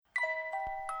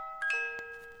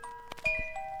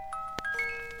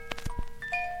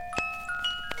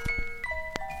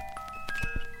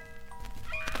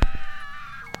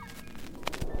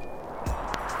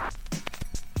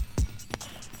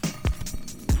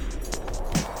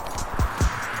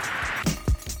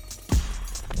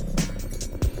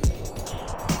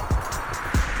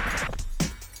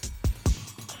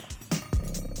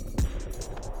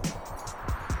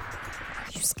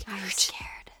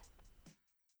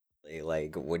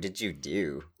Like, what did you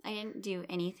do? I didn't do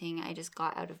anything. I just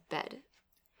got out of bed.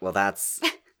 Well, that's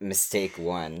mistake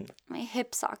one. My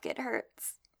hip socket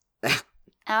hurts.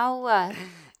 Ow.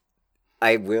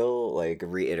 I will,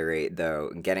 reiterate,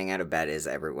 though, getting out of bed is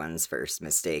everyone's first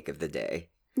mistake of the day.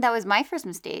 That was my first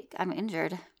mistake. I'm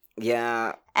injured.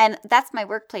 Yeah. And that's my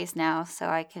workplace now, so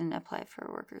I can apply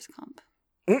for workers' comp.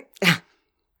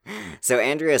 So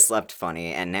Andrea slept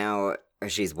funny, and now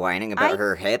she's whining about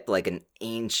her hip like an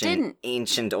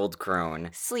ancient old crone.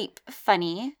 Sleep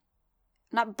funny.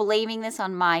 I'm not blaming this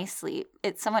on my sleep.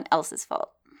 It's someone else's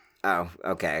fault. Oh,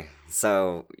 okay.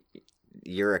 So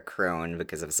you're a crone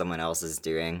because of someone else's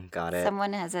doing. Got it?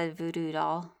 Someone has a voodoo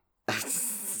doll.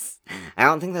 I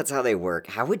don't think that's how they work.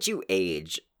 How would you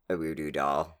age a voodoo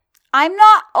doll? I'm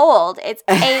not old. It's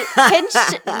a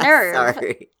pinched nerve.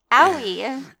 Sorry.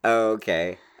 Owie.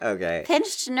 Okay.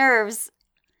 Pinched nerves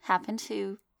happen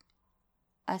to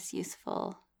us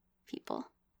youthful people.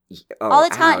 Oh, all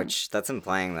the time. Ouch. That's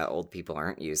implying that old people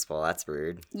aren't useful. That's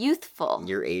rude. Youthful.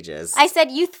 Your ages. I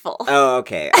said youthful. Oh,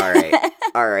 okay. All right.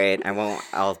 All right.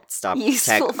 I'll stop.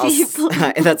 Useful people.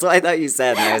 That's what I thought you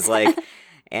said. And I was like,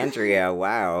 Andrea,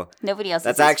 wow. Nobody else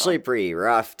That's is actually useful. pretty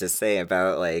rough to say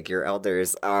about, your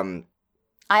elders. I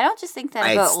don't just think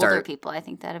that about older people. I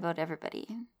think that about everybody.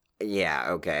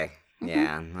 Yeah, okay. Mm-hmm.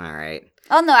 Yeah, all right.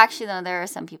 Oh, no, actually, no, there are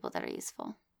some people that are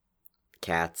useful.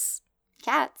 Cats.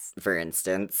 Cats. For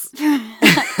instance.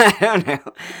 I don't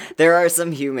know. There are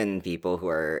some human people who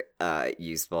are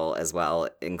useful as well,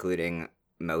 including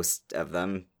most of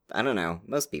them. I don't know.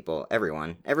 Most people.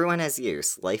 Everyone. Everyone has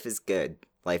use. Life is good.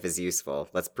 Life is useful.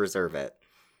 Let's preserve it.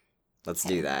 Let's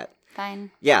do that.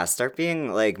 Fine. Yeah, start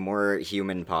being, more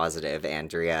human positive,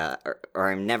 Andrea,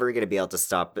 or I'm never going to be able to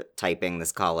stop typing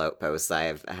this call-out post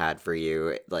I've had for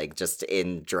you, just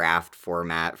in draft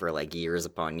format for, years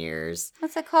upon years.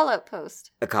 What's a call-out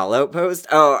post? A call-out post?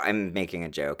 Oh, I'm making a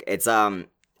joke. It's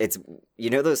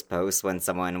those posts when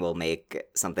someone will make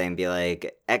something and be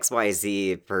like,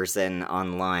 XYZ person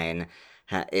online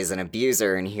is an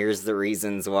abuser and here's the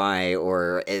reasons why,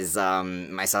 or is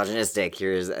misogynistic,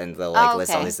 and they'll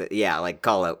list all these,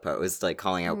 call out posts,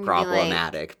 calling out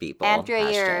problematic people.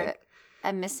 Andrea, you're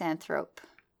a misanthrope.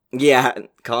 Yeah,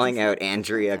 calling out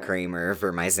Andrea Kramer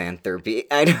for misanthropy.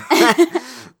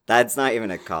 That's not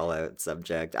even a call out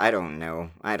subject. I don't know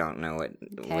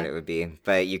what it would be,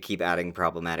 but you keep adding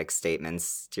problematic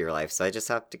statements to your life, so I just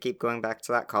have to keep going back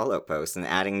to that call out post and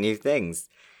adding new things.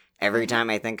 Every time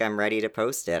I think I'm ready to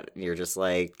post it, you're just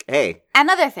like, hey.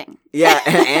 Another thing. Yeah,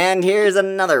 and here's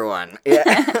another one.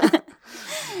 Yeah.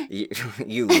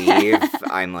 You leave.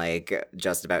 I'm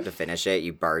just about to finish it.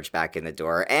 You barge back in the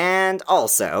door. And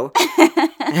also,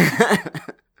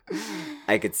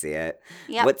 I could see it.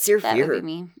 Yep, what's your fear? That would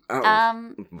be me.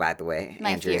 Oh, by the way,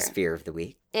 my Andrea's fear of the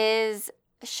week is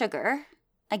sugar.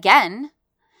 Again.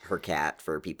 Her cat,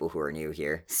 for people who are new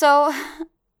here. So,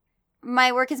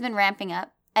 my work has been ramping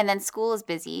up. And then school is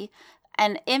busy.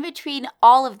 And in between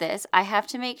all of this, I have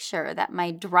to make sure that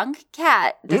my drunk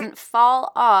cat doesn't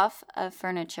fall off of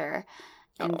furniture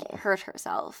and hurt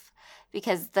herself.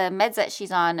 Because the meds that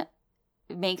she's on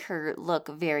make her look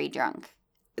very drunk.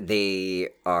 They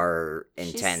are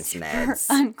intense meds.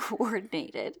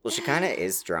 Uncoordinated. Well, she kind of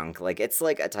is drunk. It's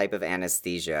a type of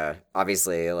anesthesia,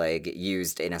 obviously,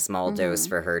 used in a small dose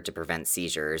for her to prevent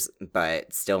seizures,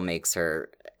 but still makes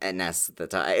her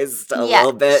anesthetized a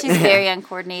little bit. She's very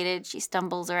uncoordinated. She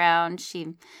stumbles around. She's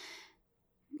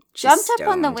jumped up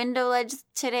on the window ledge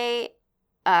today,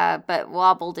 but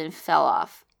wobbled and fell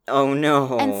off. Oh,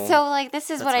 no. And so, this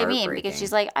is what I mean, because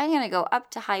she's like, I'm going to go up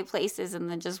to high places and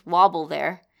then just wobble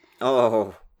there.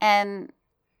 Oh. And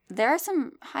there are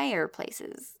some higher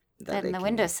places than the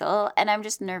windowsill, and I'm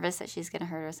just nervous that she's going to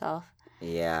hurt herself.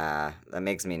 Yeah, that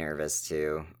makes me nervous,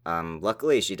 too.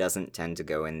 Luckily, she doesn't tend to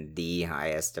go in the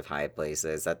highest of high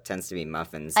places. That tends to be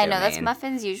Muffin's domain. I know, that's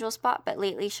Muffin's usual spot, but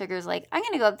lately Sugar's like, I'm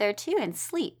going to go up there, too, and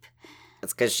sleep.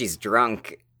 That's because she's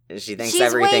drunk. She thinks she's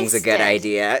everything's wasted. A good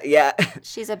idea. Yeah.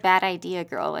 She's a bad idea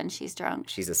girl when she's drunk.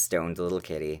 She's a stoned little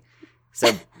kitty.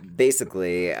 So,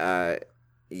 basically,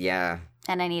 yeah.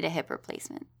 And I need a hip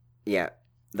replacement. Yeah.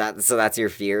 So that's your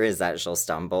fear, is that she'll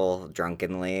stumble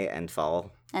drunkenly and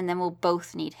fall? And then we'll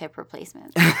both need hip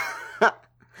replacements.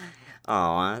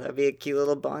 Aw, that'd be a cute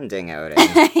little bonding outing.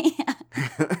 Yeah.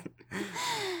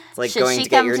 It's like going to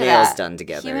get your nails done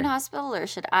together. Human hospital, or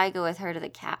should I go with her to the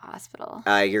cat hospital?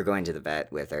 You're going to the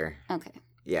vet with her. Okay.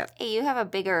 Yeah. Hey, you have a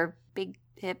big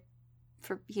hip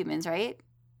for humans, right?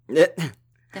 They'd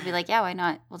be like, yeah, why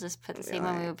not? We'll just put the same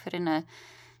one we would put in a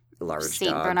large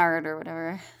Saint dog. Bernard or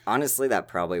whatever. Honestly, that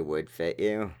probably would fit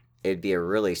you. it'd be a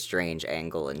really strange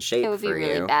angle and shape It would be for a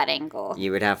really you. bad angle.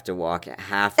 You would have to walk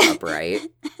half upright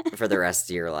for the rest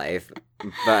of your life,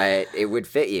 but it would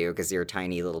fit you because you're a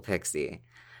tiny little pixie.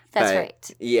 That's But,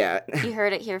 right. Yeah. You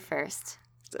heard it here first.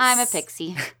 I'm a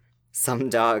pixie. Some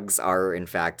dogs are, in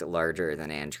fact, larger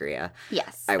than Andrea.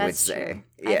 Yes, I would that's say. true.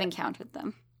 Yeah. I've encountered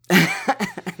them.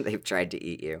 They've tried to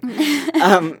eat you.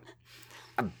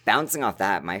 Bouncing off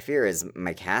that, my fear is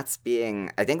my cats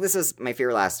being... I think this was my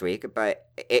fear last week, but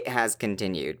it has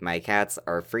continued. My cats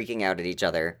are freaking out at each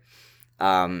other.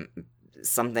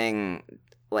 Something,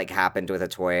 like, happened with a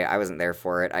toy. I wasn't there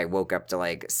for it. I woke up to,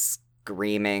 like,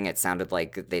 screaming. It sounded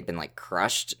like they'd been, like,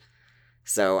 crushed.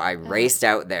 So I raced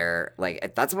out there.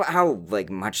 Like, that's how,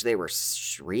 like, much they were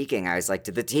shrieking. I was like,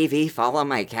 did the TV fall on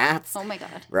my cats? Oh my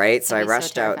god. Right? So I That'd be so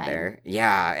rushed out terrifying. there.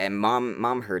 Yeah, and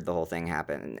mom heard the whole thing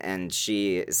happen. And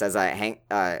she says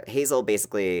Hazel,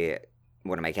 basically,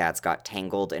 one of my cats, got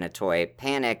tangled in a toy,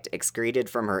 panicked, excreted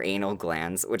from her anal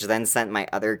glands, which then sent my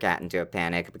other cat into a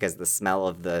panic because the smell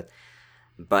of the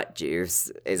butt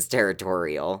juice is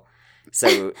territorial.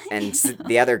 So, and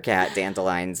the other cat,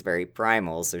 Dandelion's very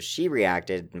primal, so she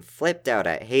reacted and flipped out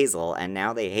at Hazel, and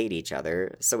now they hate each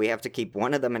other, so we have to keep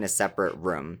one of them in a separate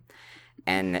room.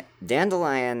 And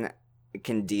Dandelion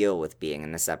can deal with being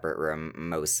in the separate room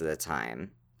most of the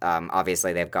time.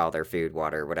 Obviously, they've got all their food,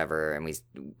 water, whatever, and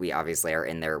we obviously are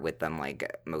in there with them, like,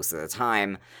 most of the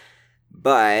time.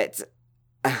 But...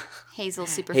 Hazel's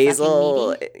super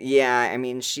Hazel, fucking needy. yeah, I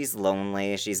mean, she's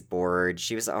lonely, she's bored.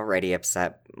 She was already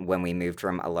upset when we moved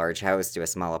from a large house to a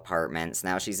small apartment. So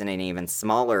now she's in an even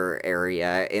smaller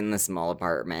area in the small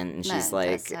apartment, and she's, That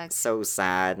like, sucks. so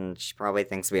sad, and she probably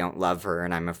thinks we don't love her,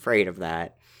 and I'm afraid of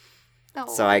that. Oh.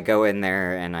 So I go in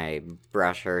there, and I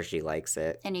brush her, she likes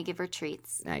it. And you give her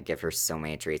treats. I give her so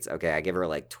many treats. Okay, I give her,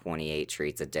 like, 28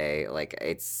 treats a day. Like,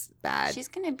 it's bad. She's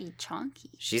gonna be chonky.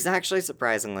 She's actually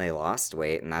surprisingly lost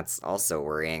weight, and that's also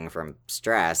worrying from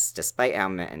stress, despite how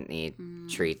many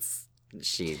treats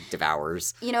she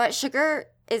devours. You know what? Sugar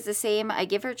is the same. I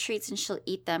give her treats and she'll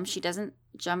eat them. She doesn't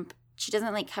jump. She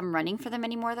doesn't, like, come running for them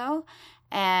anymore, though.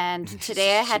 And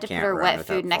today I had to She put can't her run wet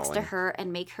without food next to falling. her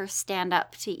and make her stand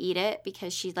up to eat it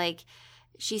because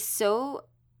she's so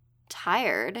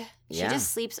tired. She Yeah.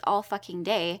 just sleeps all fucking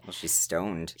day. Well, she's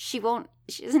stoned. She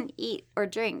doesn't eat or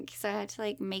drink. So I had to,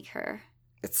 like, make her.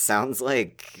 It sounds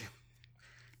like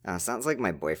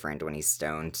my boyfriend when he's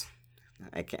stoned.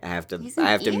 I have to He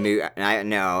doesn't eat? move.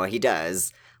 No, he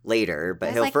does later,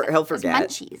 but There's, he'll those forget.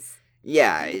 munchies.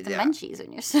 Yeah, You get the yeah. munchies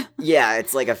when you're so. Yeah,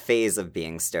 it's like a phase of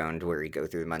being stoned where you go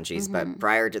through the munchies, Mhm. but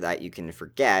prior to that, you can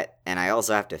forget, and I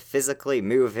also have to physically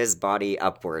move his body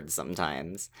upwards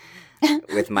sometimes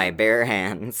with my bare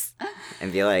hands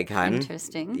and be like, hun,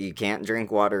 Interesting. you can't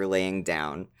drink water laying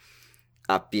down.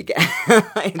 Up you get.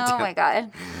 Oh my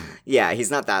god. Yeah,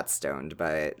 he's not that stoned,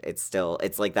 but it's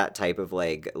like that type of,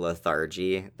 like,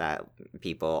 lethargy that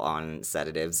people on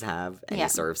sedatives have, any Yeah.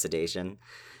 sort of sedation.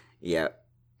 Yep.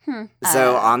 Hmm.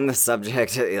 So on the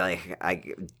subject, like,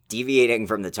 deviating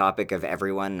from the topic of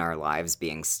everyone in our lives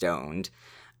being stoned,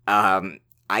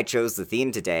 I chose the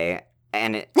theme today,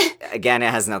 and again,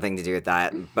 it has nothing to do with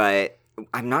that, but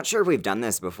I'm not sure if we've done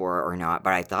this before or not,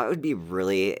 but I thought it would be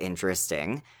really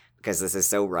interesting, because this is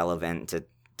so relevant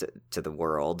to the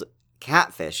world,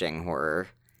 catfishing horror.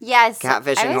 Yes. I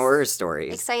Catfishing was horror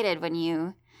stories. excited when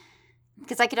you.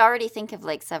 Because I could already think of,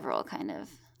 like, several kind of.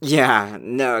 Yeah,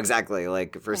 no, exactly.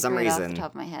 Like, for like, some right off reason, the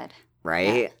top of my head.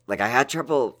 right? Yeah. Like, I had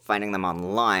trouble finding them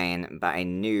online, but I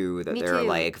knew that Me there were too.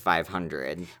 like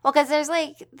 500. Well, because there's,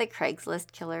 like, the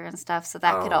Craigslist killer and stuff, so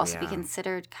that could Oh, also be yeah.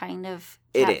 considered kind of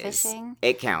It is. catfishing.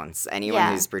 It counts. Anyone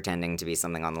Yeah. who's pretending to be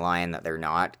something online that they're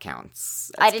not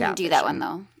counts. I as didn't do that one, catfishing.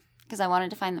 though, because I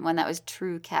wanted to find the one that was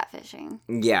true catfishing.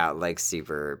 Yeah, like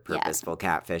super Yeah. purposeful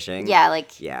catfishing. Yeah,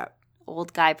 like Yeah.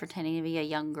 old guy pretending to be a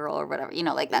young girl or whatever, you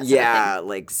know, like that sort Yeah, of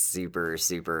like super,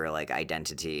 like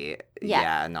identity.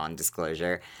 Yeah.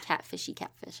 Non-disclosure. thing.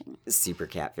 Catfishing. Super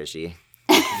catfishy.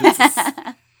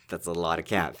 All That's a lot of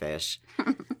catfish.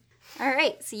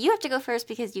 right, so you have to go first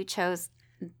because you chose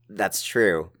That's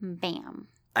true. BAM.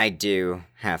 I do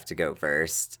have to go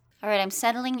first. All right, I'm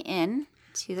settling in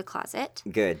to the closet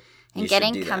Good. and You should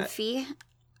getting do that. comfy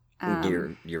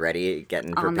You're ready,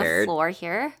 getting on the prepared. floor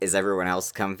here. Is everyone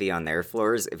else comfy on their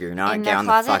floors? If you're not, In get their on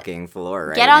closet? the fucking floor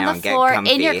right Get on now the and floor get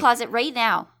comfy. in your closet right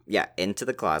now, Yeah, into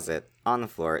the closet, on the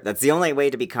floor. That's the only way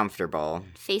to be comfortable.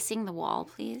 facing the wall,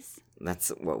 please. That's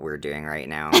what we're doing right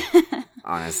now.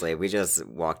 Honestly, we just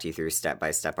walked you through step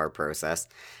by step our process.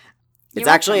 It's You're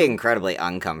actually welcome. incredibly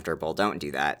uncomfortable. Don't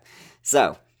do that.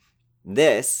 So,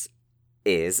 this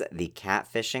is the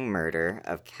catfishing murder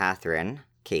of Catherine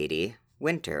Katie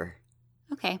Winter.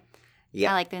 Okay.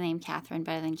 Yeah. I like the name Catherine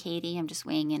better than Katie. I'm just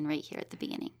weighing in right here at the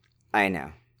beginning. I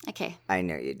know. Okay. I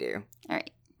know you do. All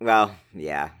right. Well,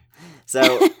 yeah.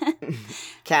 So,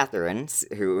 Catherine's,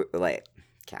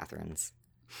 Catherine's,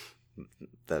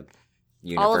 the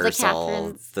All of the universal,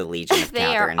 Catherines. the Legion of They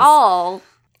Catherines. are all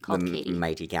called the Katie.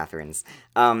 mighty Catherines.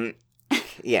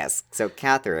 Yes, so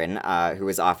Catherine, who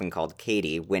was often called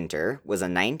Katie Winter, was a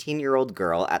 19-year-old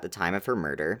girl at the time of her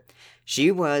murder.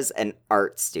 She was an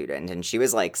art student, and she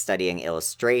was, studying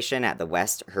illustration at the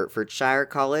West Hertfordshire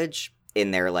College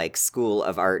in their, School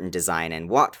of Art and Design in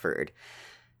Watford.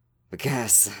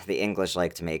 Because the English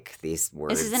like to make these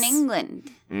words. This is in England.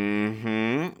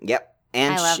 Mm-hmm. Yep.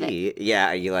 And I love it.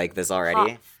 Yeah, you like this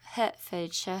already?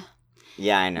 Hertfordshire.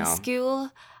 Yeah, I The know.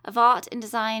 School of Art and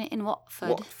Design in Watford.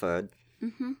 Watford.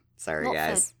 Mm-hmm. Sorry, Watford.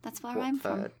 guys. That's where I'm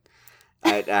from. Watford.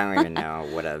 I don't even know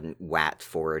what a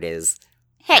Watford is.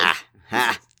 Hey.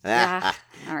 Ha! Yeah.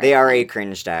 All right, They already fine.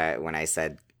 cringed at when I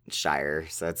said Shire,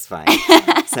 so it's fine.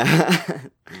 So,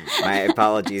 my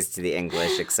apologies to the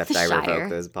English, except I Shire. revoke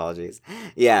those apologies.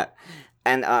 Yeah.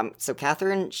 And so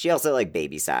Catherine, she also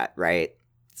babysat, right?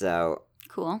 So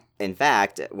Cool. in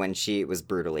fact, when she was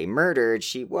brutally murdered,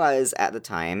 she was, at the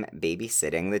time,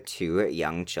 babysitting the 2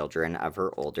 young children of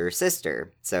her older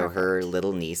sister. So her Perfect.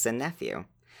 little niece and nephew.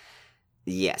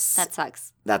 Yes. That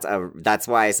sucks. That's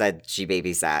why I said she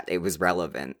babysat. It was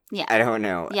relevant. Yeah. I don't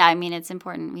know. Yeah, I mean, it's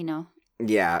important. We know.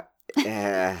 Yeah.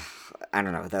 I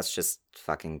don't know. That's just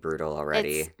fucking brutal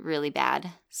already. It's really bad.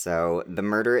 So the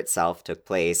murder itself took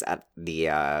place at the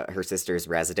her sister's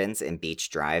residence in Beach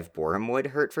Drive, Borehamwood,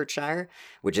 Hertfordshire,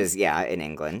 which is in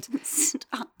England.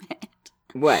 Stop it.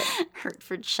 What?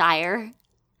 Hertfordshire.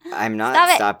 I'm not Stop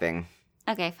it. stopping.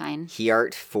 Okay, fine.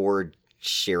 Heart Ford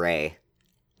Shire.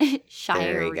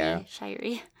 Shirey. you go.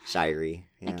 Shirey. Shire.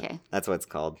 Yeah. Okay. That's what it's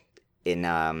called. In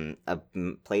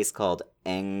place called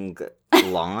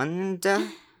England,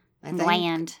 I think.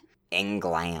 Gland.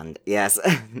 England. Yes.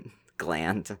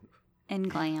 Gland.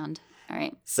 England. All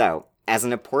right. So, as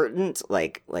an important,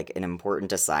 an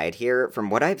important aside here,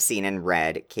 from what I've seen and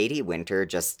read, Katie Winter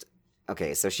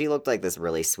okay, so she looked like this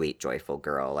really sweet, joyful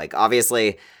girl.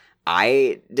 Obviously,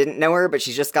 I didn't know her, but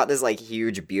she's just got this,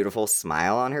 huge, beautiful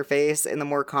smile on her face in the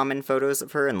more common photos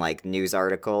of her and, news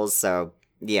articles, so...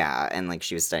 Yeah, and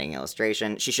she was studying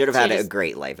illustration. She should have had a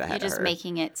great life ahead of her. You're just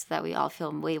making it so that we all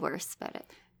feel way worse about it.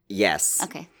 Yes.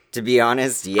 Okay. To be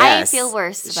honest, yes. I feel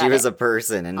worse about She was it a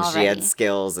person, and she already. had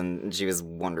skills, and she was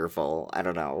wonderful. I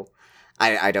don't know.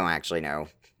 I don't actually know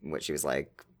what she was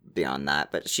like beyond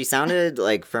that, but she sounded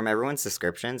from everyone's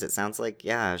descriptions, it sounds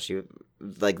she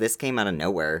this came out of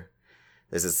nowhere.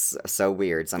 This is so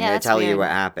weird, so I'm going to tell you what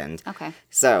happened. Okay.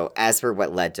 So, as for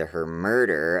what led to her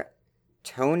murder...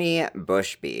 Tony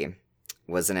Bushby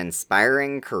was an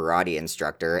inspiring karate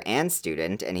instructor and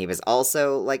student, and he was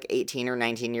also 18 or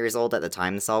 19 years old at the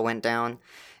time this all went down.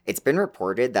 It's been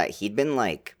reported that he'd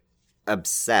been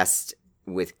obsessed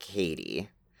with Katie.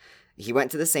 He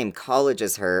went to the same college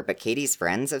as her, but Katie's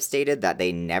friends have stated that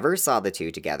they never saw the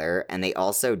two together, and they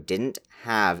also didn't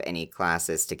have any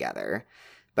classes together.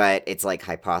 But it's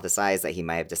hypothesized that he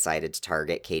might have decided to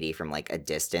target Katie from a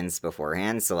distance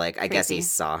beforehand. So I guess he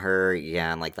saw her,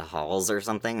 in the halls or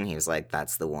something, and he was like,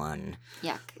 "That's the one."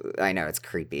 Yuck. I know, it's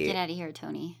creepy. Get out of here,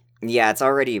 Tony. Yeah, it's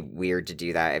already weird to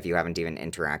do that if you haven't even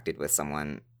interacted with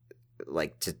someone,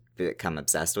 to become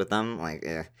obsessed with them.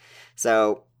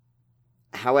 So,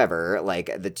 however,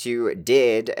 the two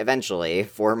did eventually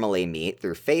formally meet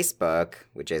through Facebook,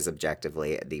 which is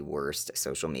objectively the worst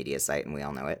social media site, and we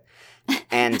all know it.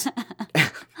 And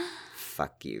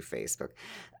fuck you, Facebook.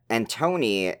 And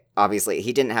Tony, obviously,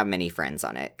 he didn't have many friends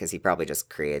on it because he probably just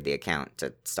created the account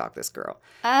to stalk this girl.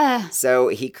 So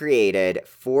he created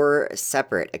 4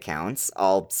 separate accounts,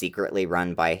 all secretly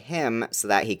run by him, so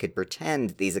that he could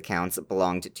pretend these accounts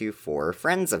belonged to 4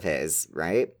 friends of his,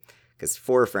 right? Because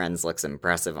 4 friends looks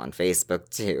impressive on Facebook,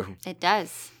 too. It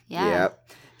does. Yeah. Yep.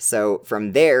 So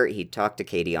from there, he'd talk to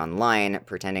Katie online,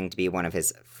 pretending to be one of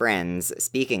his friends,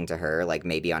 speaking to her,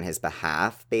 maybe on his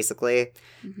behalf, basically.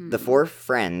 Mm-hmm. The 4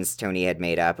 friends Tony had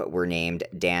made up were named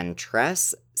Dan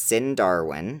Tress, Sin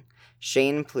Darwin,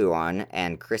 Shane Pluon,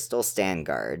 and Crystal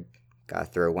Stangard. Gotta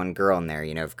throw one girl in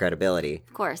there, for credibility.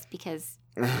 Of course, because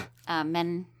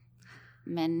men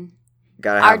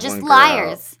Gotta have are just one girl.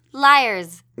 liars.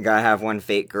 Liars. Gotta have one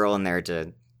fake girl in there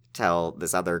to tell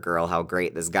this other girl how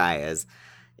great this guy is.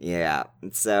 Yeah,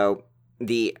 so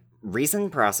the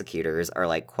reason prosecutors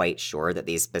are, quite sure that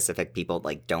these specific people,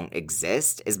 don't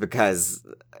exist is because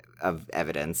of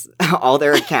evidence. All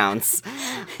their accounts.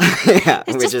 Yeah,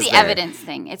 it's just the evidence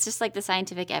thing. It's just the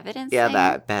scientific evidence thing.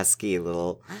 That pesky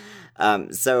little...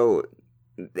 So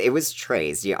it was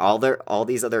traced. Yeah, all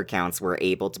these other accounts were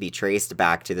able to be traced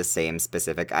back to the same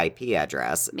specific IP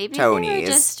address. Maybe Tony's, they were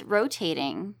just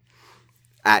rotating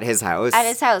at his house. at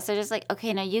his house. They're just like,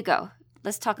 okay, now you go.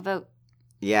 Let's talk about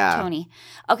Tony.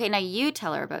 Okay, now you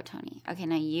tell her about Tony. Okay,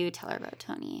 now you tell her about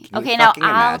Tony. Can you Okay, now fucking I'll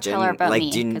imagine? tell her about like,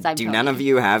 me do because I'm do Tony. none of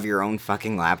you have your own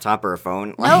fucking laptop or a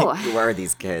phone? No. Like, who are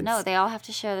these kids? No, they all have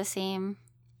to share the same.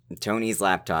 Tony's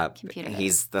laptop. Computer.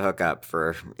 He's the hookup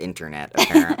for internet,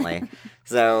 apparently.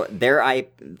 So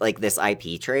this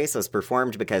IP trace was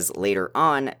performed because later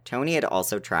on, Tony had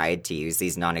also tried to use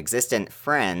these non-existent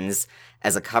friends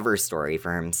as a cover story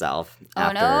for himself.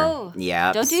 Oh, no.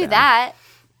 Yeah. Don't do that.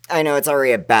 I know it's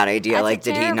already a bad idea. That's a like,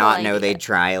 did he terrible not know idea. they'd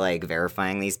try like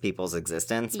verifying these people's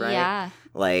existence? Right? Yeah.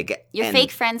 Like Your and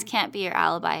fake friends can't be your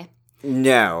alibi.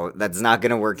 No, that's not going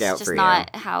to work out It's for just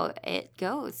not how it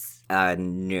goes. you.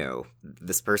 No,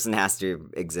 this person has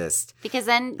to exist. Because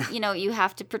then, you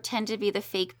have to pretend to be the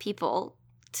fake people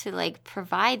to, like,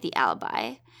 provide the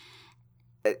alibi.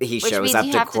 He Which shows means up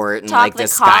you to have to court and talk like the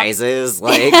disguises,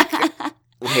 like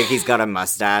he's got a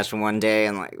mustache one day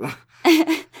and like,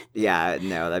 yeah,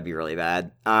 no, that'd be really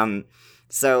bad.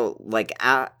 So like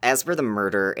as for the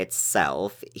murder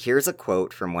itself, here's a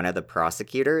quote from one of the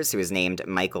prosecutors who is named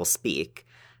Michael Speake.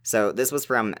 So this was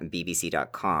from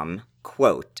BBC.com.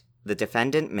 Quote, "The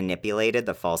defendant manipulated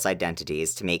the false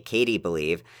identities to make Katie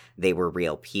believe they were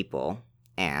real people.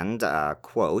 And,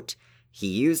 quote, he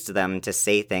used them to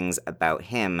say things about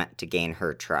him to gain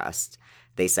her trust.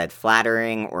 They said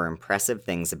flattering or impressive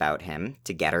things about him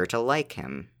to get her to like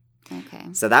him." Okay.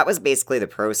 So that was basically the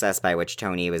process by which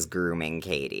Tony was grooming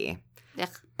Katie. Ugh.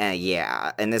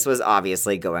 Yeah, and this was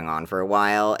obviously going on for a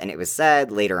while, and it was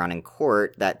said later on in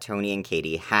court that Tony and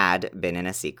Katie had been in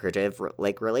a secretive,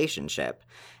 relationship.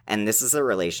 And this is a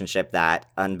relationship that,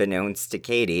 unbeknownst to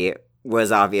Katie,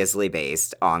 was obviously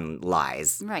based on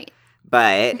lies. Right.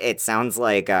 But it sounds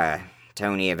like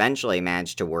Tony eventually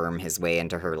managed to worm his way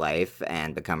into her life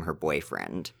and become her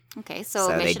boyfriend. Okay, so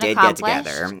they mission did accomplished. get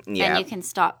together. Yeah. Then you can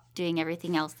stop doing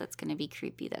everything else that's going to be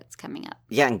creepy that's coming up.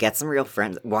 Yeah, and get some real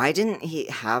friends. Why didn't he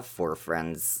have 4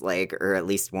 friends? Like, or at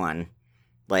least one?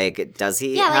 Like, does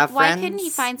he have why friends? couldn't he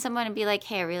find someone and be like,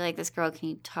 hey, I really like this girl. Can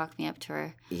you talk me up to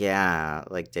her? Yeah,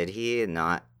 like, did he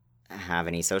not have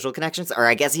any social connections? Or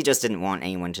I guess he just didn't want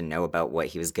anyone to know about what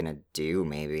he was gonna do,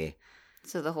 maybe.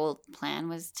 So the whole plan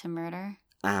was to murder?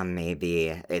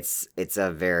 Maybe. It's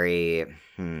a very...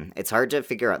 It's hard to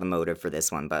figure out the motive for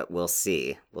this one, but we'll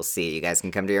see. We'll see. You guys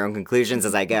can come to your own conclusions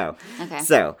as I go. Okay.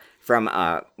 So, from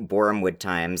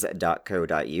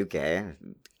borehamwoodtimes.co.uk,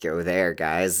 go there,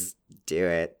 guys. Do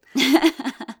it.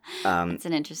 It's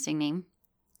an interesting name.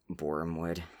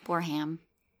 Borehamwood, Boreham.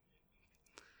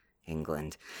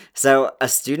 England. So, a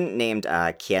student named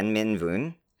Kien Min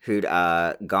Voon, who'd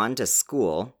gone to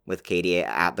school with Katie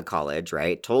at the college,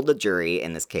 right, told the jury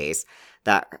in this case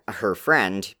that her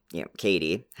friend,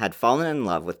 Katie, had fallen in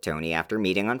love with Tony after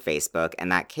meeting on Facebook,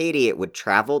 and that Katie would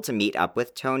travel to meet up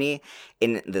with Tony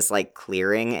in this, like,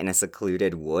 clearing in a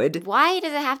secluded wood. Why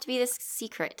does it have to be this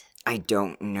secret? I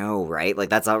don't know, right? Like,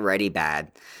 that's already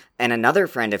bad. And another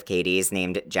friend of Katie's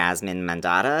named Jasmine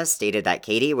Mandata stated that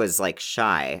Katie was, like,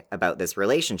 shy about this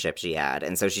relationship she had,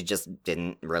 and so she just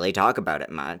didn't really talk about it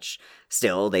much.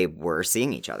 Still, they were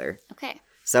seeing each other. Okay.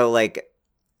 So, like,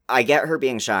 I get her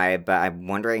being shy, but I'm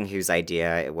wondering whose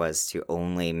idea it was to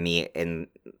only meet in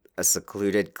a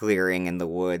secluded clearing in the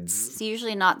woods. It's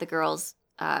usually not the girl's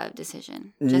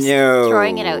decision. Just No.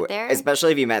 throwing it out there.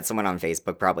 Especially if you met someone on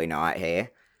Facebook, probably not, hey?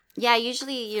 Yeah,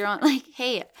 usually you don't like,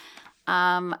 hey,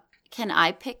 can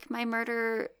I pick my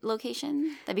murder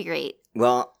location? That'd be great.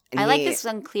 Well, I like this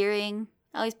one clearing.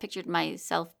 I always pictured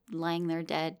myself lying there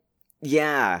dead,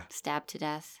 Yeah. stabbed to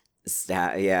death.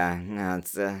 Yeah, no,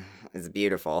 it's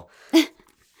beautiful. It's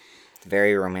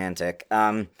very romantic.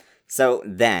 So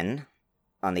then,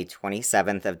 on the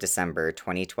 27th of December,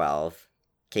 2012,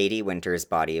 Katie Winter's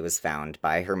body was found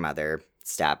by her mother,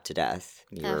 stabbed to death.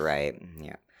 You were right.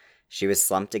 Yeah. She was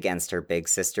slumped against her big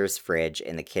sister's fridge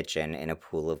in the kitchen in a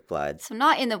pool of blood. So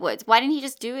not in the woods. Why didn't he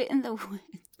just do it in the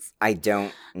woods? I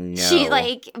don't know. She,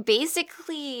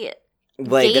 basically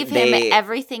gave him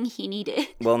everything he needed.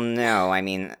 Well, no. I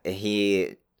mean,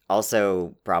 he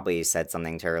also probably said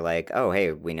something to her like, oh,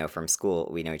 hey, we know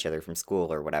each other from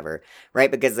school or whatever,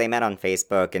 right? Because they met on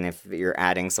Facebook, and if you're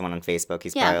adding someone on Facebook,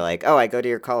 he's probably like, oh, I go to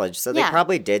your college. So they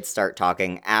probably did start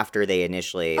talking after they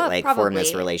initially, formed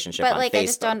this relationship on Facebook. But, I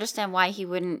just don't understand why he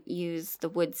wouldn't use the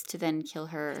woods to then kill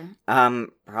her.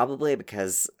 Probably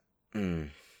because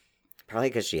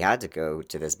she had to go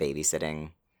to this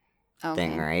babysitting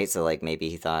thing, right? So, maybe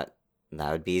he thought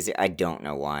That would be easy. I don't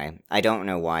know why. I don't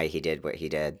know why he did what he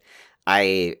did.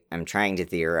 I am trying to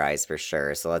theorize for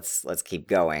sure, so let's keep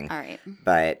going. All right.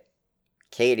 But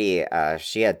Katie,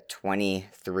 she had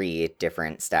 23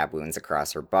 different stab wounds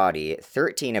across her body,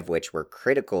 13 of which were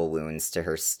critical wounds to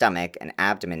her stomach and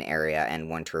abdomen area and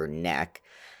one to her neck,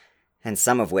 and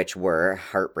some of which were,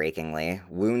 heartbreakingly,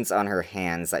 wounds on her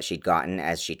hands that she'd gotten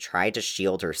as she tried to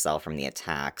shield herself from the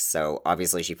attacks, so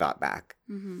obviously she fought back.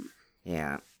 Mm-hmm.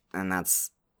 Yeah, and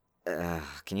that's...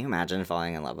 can you imagine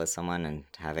falling in love with someone and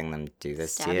having them do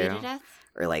this Stab to you? to death?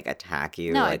 Or, like, attack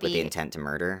you, No, like, with the intent to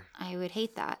murder? I would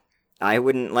hate that. I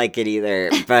wouldn't like it either,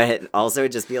 but also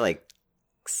just be, like,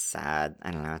 sad.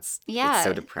 I don't know, it's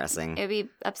so depressing. It would be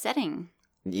upsetting.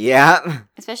 Yeah.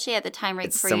 Especially at the time right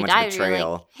It's before so you much died. You're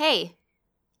betrayal. like, hey,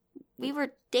 we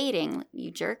were dating, you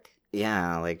jerk.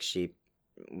 Yeah, like, she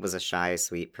was a shy,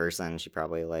 sweet person. She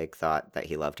probably, like, thought that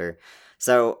he loved her.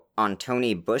 So, on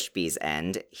Tony Bushby's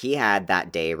end, he had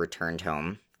that day returned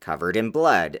home covered in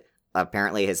blood.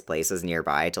 Apparently his place was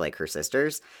nearby to, like, her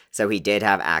sister's, so he did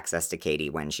have access to Katie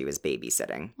when she was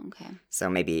babysitting. Okay. So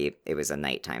maybe it was a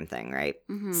nighttime thing, right?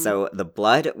 Mm-hmm. So the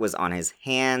blood was on his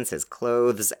hands, his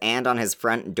clothes, and on his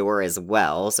front door as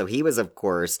well, so he was, of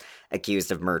course, accused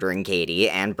of murdering Katie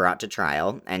and brought to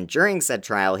trial, and during said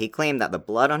trial, he claimed that the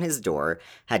blood on his door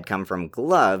had come from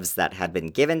gloves that had been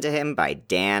given to him by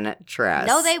Dan Tress.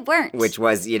 No, they weren't. Which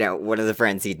was, one of the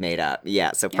friends he'd made up.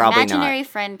 Yeah, so Your probably imaginary not.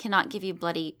 friend cannot give you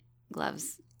bloody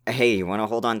gloves. Hey, you want to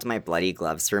hold on to my bloody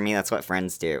gloves for me? That's what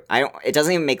friends do. It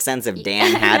doesn't even make sense if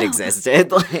Dan had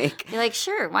existed. Like, you're like,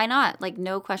 sure, why not? Like,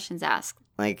 no questions asked.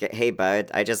 Like, hey,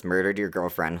 bud, I just murdered your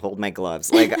girlfriend. Hold my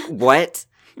gloves. Like, what?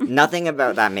 Nothing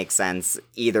about that makes sense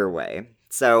either way.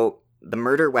 So, the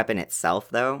murder weapon itself,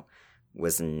 though,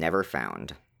 was never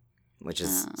found, which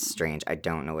is strange. I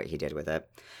don't know what he did with it.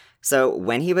 So,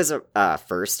 when he was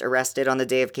first arrested on the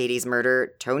day of Katie's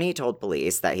murder, Tony told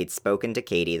police that he'd spoken to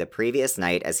Katie the previous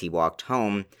night as he walked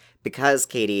home because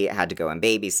Katie had to go and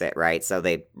babysit, right? So,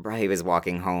 he was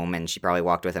walking home and she probably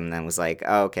walked with him and then was like,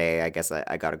 oh, okay, I guess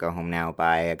I gotta go home now.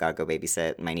 Bye. I gotta go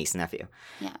babysit my niece and nephew.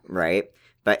 Yeah. Right?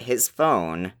 But his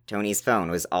phone, Tony's phone,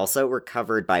 was also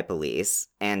recovered by police.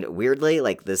 And weirdly,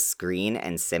 like, the screen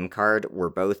and SIM card were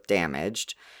both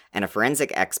damaged. And a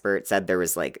forensic expert said there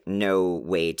was, like, no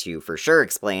way to for sure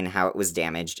explain how it was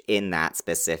damaged in that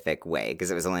specific way. Because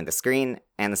it was only the screen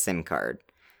and the SIM card.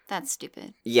 That's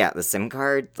stupid. Yeah, the SIM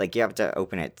card, like, you have to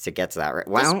open it to get to that, right?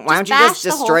 Why don't you just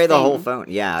just destroy the whole thing. phone?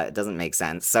 Yeah, it doesn't make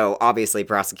sense. So, obviously,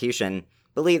 prosecution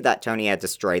believed that Tony had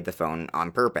destroyed the phone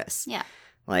on purpose. Yeah.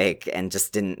 Like, and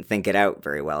just didn't think it out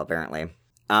very well, apparently.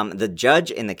 The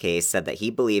judge in the case said that he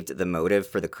believed the motive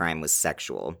for the crime was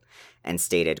sexual, and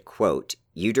stated, quote,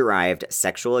 "You derived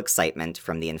sexual excitement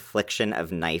from the infliction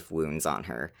of knife wounds on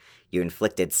her. You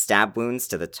inflicted stab wounds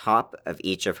to the top of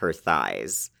each of her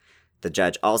thighs." The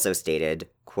judge also stated,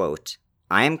 quote,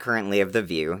 "I am currently of the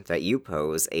view that you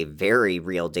pose a very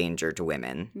real danger to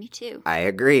women." Me too. I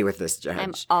agree with this judge.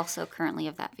 I'm also currently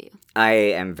of that view. I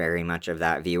am very much of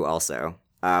that view also.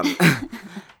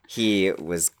 He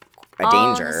was a all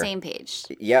danger. on the same page.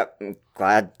 Yep,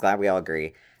 glad we all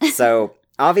agree. So,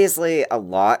 obviously, a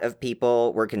lot of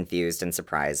people were confused and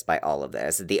surprised by all of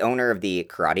this. The owner of the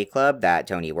karate club that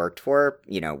Tony worked for,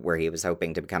 where he was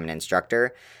hoping to become an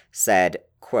instructor, said,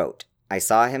 quote, "I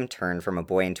saw him turn from a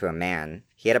boy into a man.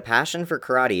 He had a passion for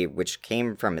karate which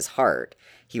came from his heart.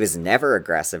 He was never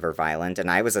aggressive or violent, and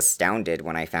I was astounded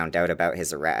when I found out about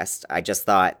his arrest. I just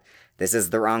thought, this is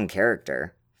the wrong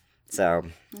character." So,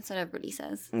 that's what everybody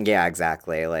says. Yeah,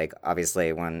 exactly. Like,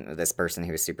 obviously, when this person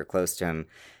who was super close to him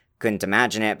couldn't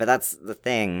imagine it, but that's the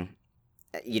thing.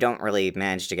 You don't really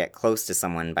manage to get close to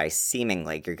someone by seeming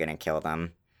like you're gonna kill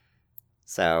them.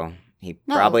 So, he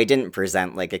probably didn't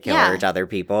present like a killer to other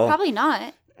people. Probably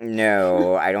not.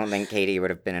 No, I don't think Katie would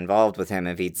have been involved with him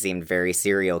if he'd seemed very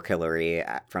serial killery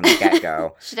from the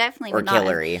get-go. She definitely or would not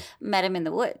killery. have met him in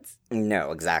the woods.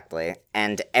 No, exactly.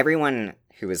 And everyone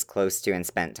who was close to and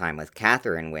spent time with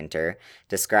Catherine Winter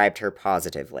described her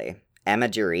positively. Emma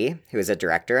Dury, who is a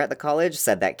director at the college,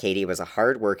 said that Katie was a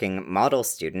hard-working model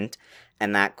student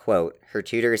and that, quote, "her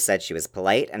tutors said she was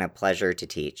polite and a pleasure to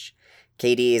teach."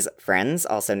 Katie's friends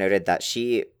also noted that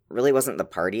she really wasn't the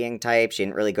partying type. She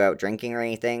didn't really go out drinking or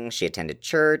anything. She attended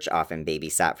church, often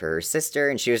babysat for her sister,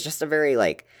 and she was just a very,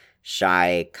 like,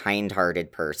 shy,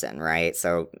 kind-hearted person, right?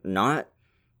 So not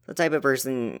the type of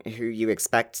person who you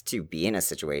expect to be in a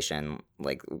situation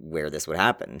like where this would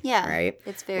happen. Yeah, right?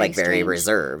 It's very like very strange.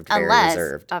 reserved. Unless, very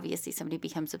reserved. obviously, somebody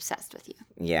becomes obsessed with you.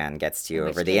 Yeah, and gets to you In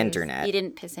over which the case, internet. You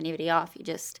didn't piss anybody off. You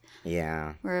just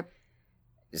Yeah. were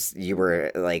you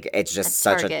were like, it's just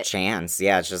such a chance.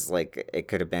 Yeah, it's just like it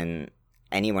could have been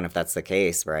anyone if that's the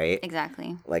case, right?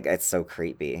 Exactly. Like, it's so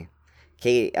creepy.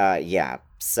 Yeah.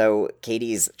 So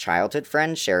Katie's childhood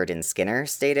friend, Sheridan Skinner,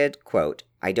 stated, quote,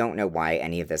 "I don't know why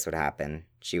any of this would happen.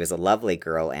 She was a lovely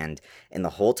girl, and in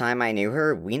the whole time I knew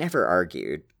her, we never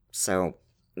argued. So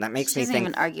that makes me think... She doesn't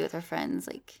even argue with her friends.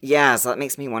 Like, yeah, so that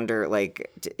makes me wonder, like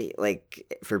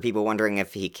for people wondering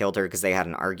if he killed her because they had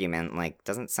an argument, like,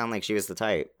 doesn't sound like she was the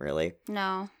type, really.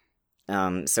 No.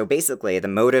 So basically, the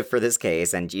motive for this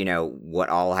case and, you know, what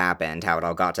all happened, how it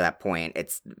all got to that point,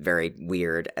 it's very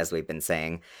weird, as we've been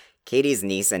saying. Katie's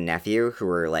niece and nephew, who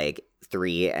were, like,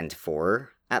 3 and 4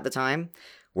 at the time,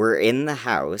 were in the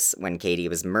house when Katie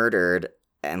was murdered,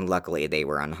 and luckily they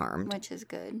were unharmed. Which is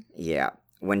good. Yeah.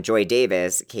 When Joy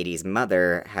Davis, Katie's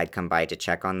mother, had come by to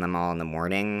check on them all in the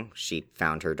morning, she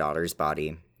found her daughter's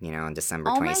body, you know, on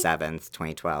December 27th,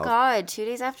 2012. God, 2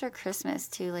 days after Christmas,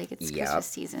 too. Like, it's Christmas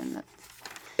season.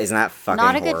 Isn't that fucking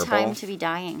not a horrible? good time to be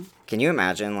dying. Can you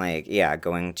imagine, like, yeah,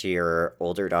 going to your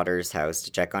older daughter's house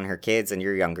to check on her kids and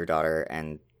your younger daughter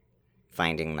and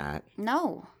finding that?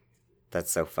 No.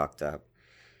 That's so fucked up.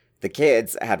 The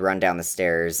kids had run down the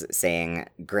stairs saying,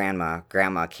 Grandma,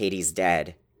 Katie's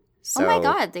dead. So oh my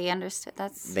God, they understood.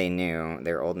 They knew.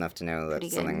 They were old enough to know that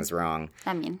something was wrong.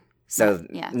 I mean... So,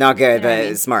 not good,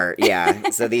 but smart,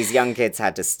 yeah. So these young kids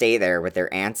had to stay there with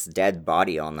their aunt's dead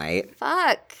body all night.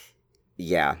 Fuck.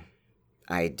 Yeah.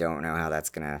 I don't know how that's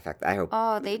going to affect... I hope...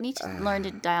 Oh, they need to learn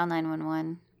to dial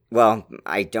 911. Well,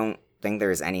 I don't think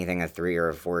there's anything a 3 or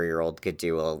a 4-year-old could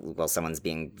do while someone's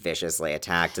being viciously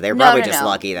attacked. They're probably just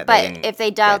lucky that they didn't... But if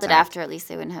they dialed it after, at least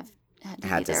they wouldn't have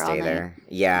had to stay there.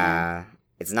 Yeah.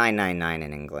 It's 999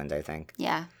 in England, I think.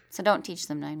 Yeah. So don't teach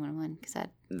them 911, because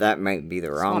that might be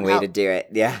the wrong way to do it.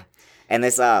 Yeah. And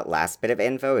this last bit of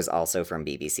info is also from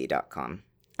BBC.com.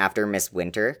 After Miss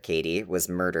Winter, Katie, was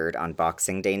murdered on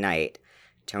Boxing Day night,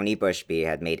 Tony Bushby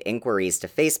had made inquiries to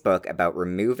Facebook about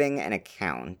removing an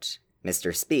account.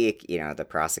 Mr. Speak, you know, the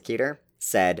prosecutor,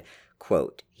 said,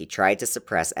 quote, "He tried to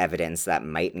suppress evidence that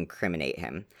might incriminate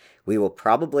him. We will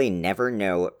probably never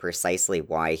know precisely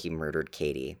why he murdered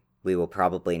Katie. We will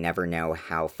probably never know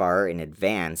how far in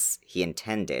advance he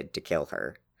intended to kill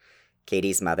her."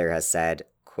 Katie's mother has said,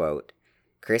 quote,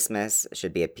 "Christmas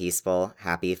should be a peaceful,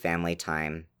 happy family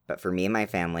time, but for me and my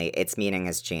family, its meaning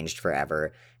has changed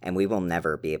forever, and we will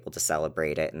never be able to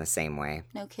celebrate it in the same way."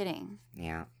 No kidding.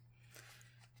 Yeah.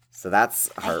 So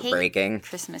that's heartbreaking. I hate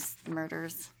Christmas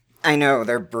murders. I know,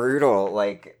 they're brutal.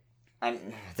 Like,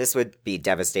 this would be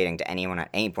devastating to anyone at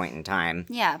any point in time.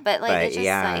 Yeah, but it's just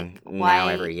like, why? Now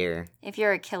every year. If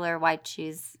you're a killer, why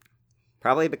choose?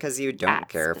 Probably because you don't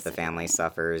care if the family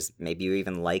suffers. Maybe you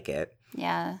even like it.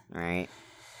 Yeah. Right?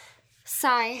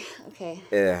 Sigh. Okay.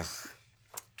 Ugh.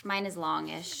 Mine is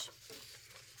longish.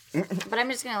 But I'm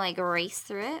just going to, race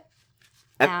through it.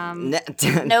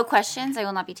 No questions. I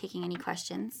will not be taking any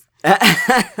questions.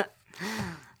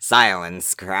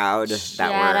 Silence, crowd.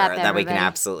 That we can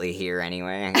absolutely hear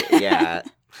anyway. Yeah.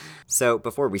 So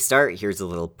before we start, here's a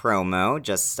little promo,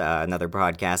 just another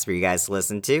podcast for you guys to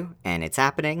listen to, and it's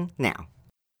happening now.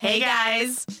 Hey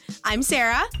guys, I'm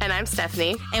Sarah. And I'm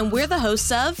Stephanie. And we're the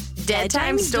hosts of Dead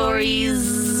Time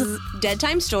Stories. Dead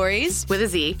Time Stories, with a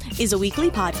Z, is a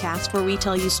weekly podcast where we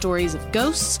tell you stories of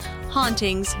ghosts,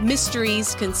 hauntings,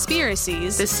 mysteries,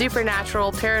 conspiracies, the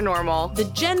supernatural, paranormal, the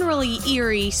generally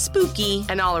eerie, spooky,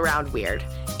 and all around weird.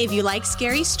 If you like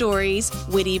scary stories,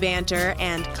 witty banter,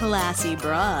 and classy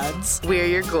broads, we're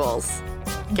your ghouls.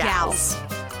 Gals.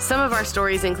 Some of our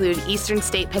stories include Eastern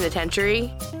State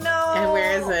Penitentiary. No. And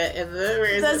where is it?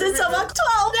 Does it sum up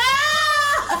 12? No!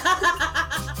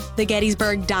 The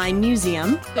Gettysburg Dime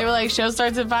Museum. They were like, show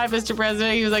starts at 5, Mr.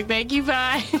 President. He was like, thank you,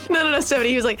 5. No, 70.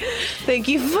 He was like, thank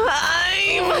you,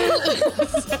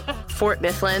 5. Fort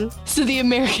Mifflin. So the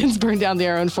Americans burned down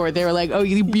their own fort. They were like, oh,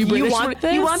 you British want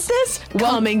this? You want this?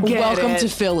 Come and get welcome it. To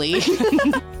Philly.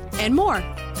 And more.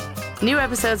 New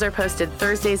episodes are posted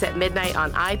Thursdays at midnight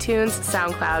on iTunes,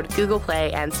 SoundCloud, Google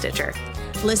Play, and Stitcher.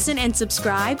 Listen and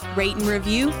subscribe, rate and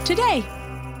review today.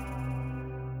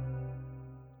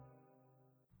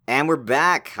 And we're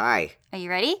back. Hi. Are you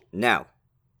ready? No.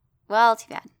 Well, too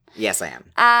bad. Yes, I am.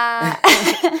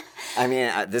 I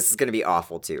mean, this is going to be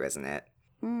awful too, isn't it?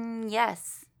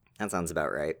 Yes. That sounds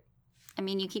about right. I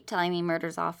mean, you keep telling me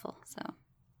murder's awful, so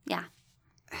yeah.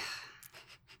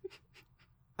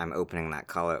 I'm opening that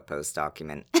call-out post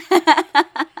document.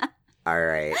 All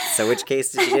right. So which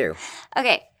case did you do?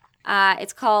 Okay.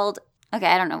 It's called... Okay,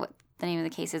 I don't know what the name of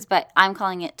the case is, but I'm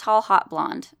calling it Tall, Hot,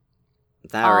 Blonde.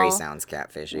 That already sounds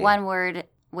catfishy. One word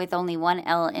with only one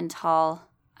L in tall.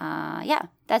 Yeah,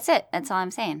 That's it. That's all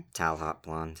I'm saying. Tal Hot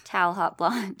Blonde. Tal Hot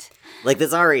Blonde. Like,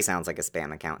 this already sounds like a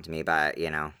spam account to me, but,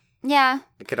 Yeah.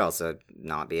 it could also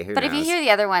not be. Who But knows? if you hear the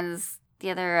other ones, the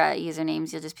other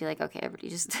usernames, you'll just be like, okay, everybody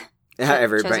just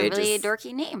Everybody chose a really just...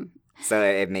 dorky name. So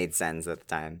it made sense at the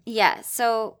time. Yeah.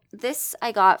 So this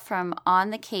I got from On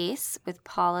the Case with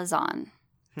Paula Zahn.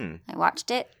 I watched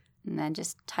it and then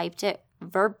just typed it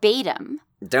verbatim.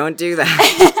 Don't do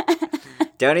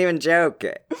that. Don't even joke.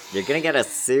 You're going to get us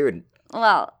sued.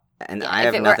 Well, And yeah, I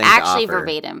have if it were nothing actually to offer.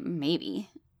 verbatim, maybe.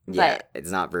 Yeah, But it's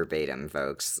not verbatim,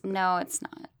 folks. no, it's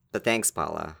not. But thanks,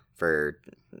 Paula, for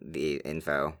the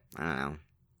info. I don't know.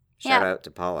 Shout out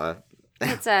to Paula.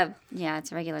 It's a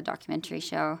regular documentary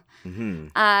show.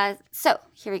 Mm-hmm. So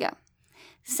here we go.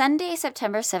 Sunday,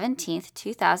 September 17th,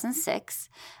 2006,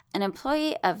 an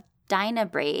employee of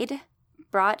Dynabraid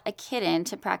brought a kid in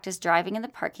to practice driving in the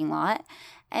parking lot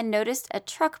and noticed a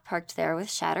truck parked there with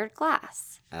shattered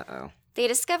glass. Uh-oh. They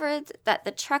discovered that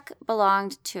the truck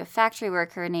belonged to a factory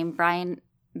worker named Brian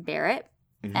Barrett.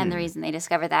 And the reason they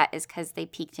discovered that is because they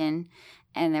peeked in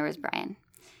and there was Brian.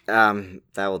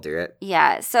 That will do it.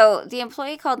 Yeah, so the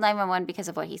employee called 911 because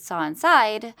of what he saw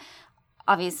inside.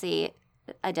 Obviously,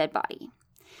 a dead body.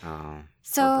 Oh.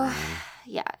 So, poor Brian.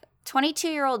 yeah,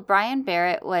 22-year-old Brian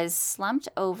Barrett was slumped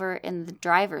over in the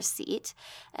driver's seat,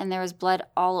 and there was blood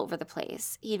all over the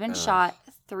place. He'd been shot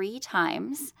 3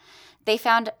 times. They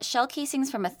found shell casings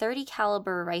from a .30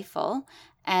 caliber rifle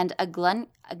and a gun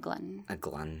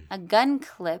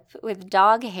clip with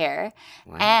dog hair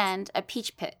What? and a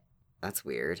peach pit. That's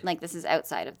weird. Like, this is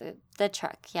outside of the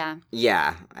truck, yeah.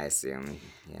 Yeah, I assume.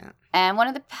 Yeah. And one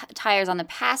of the tires on the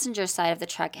passenger side of the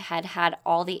truck had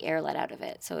all the air let out of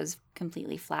it, so it was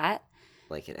completely flat.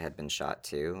 Like it had been shot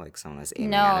too? Like someone was aiming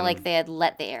No, at him? like they had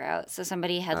let the air out. So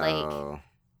somebody had Oh,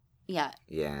 yeah.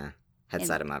 had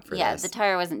set him up for Yeah, this. the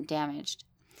tire wasn't damaged.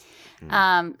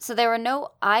 So there were no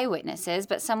eyewitnesses,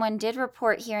 but someone did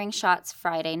report hearing shots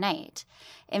Friday night.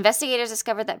 Investigators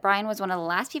discovered that Brian was one of the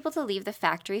last people to leave the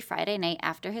factory Friday night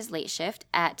after his late shift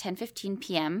at 10:15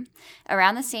 p.m.,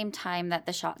 around the same time that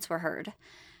the shots were heard.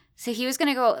 So he was going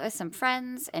to go out with some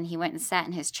friends, and he went and sat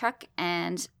in his truck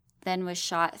and then was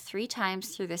shot 3 times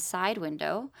through the side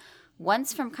window,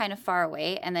 once from kind of far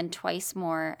away, and then twice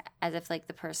more as if like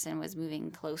the person was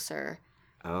moving closer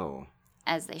Oh.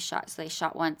 as they shot. So they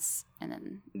shot once, and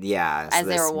then Yeah. So as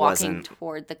they this were walking wasn't-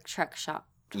 toward the truck, shot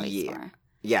twice Yeah. more.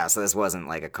 Yeah, so this wasn't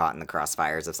like a caught in the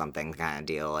crossfires of something kind of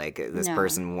deal. Like this No.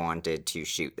 person wanted to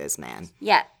shoot this man.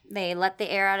 Yeah, they let the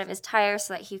air out of his tire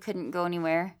so that he couldn't go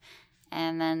anywhere,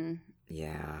 and then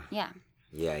Yeah. yeah.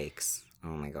 Yikes. Oh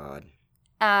my god.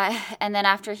 And then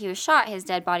after he was shot, his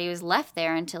dead body was left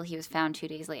there until he was found 2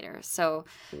 days later. So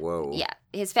Whoa. yeah,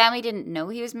 his family didn't know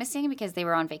he was missing because they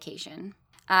were on vacation.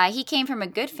 He came from a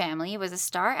good family, was a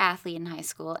star athlete in high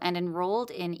school, and enrolled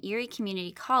in Erie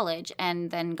Community College, and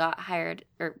then got hired,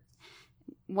 or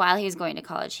while he was going to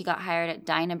college, he got hired at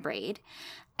Dynabraid.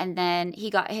 And then he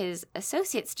got his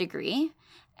associate's degree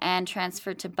and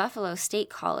transferred to Buffalo State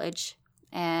College,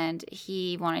 and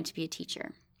he wanted to be a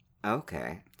teacher.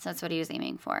 Okay. So that's what he was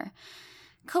aiming for.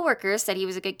 Coworkers said he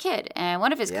was a good kid, and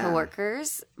one of his Yeah.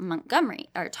 coworkers,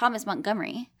 Thomas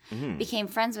Montgomery, became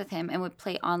friends with him and would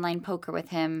play online poker with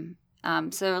him.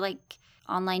 So there were like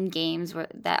online games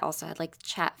that also had like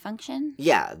chat function.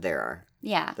 Yeah, there are.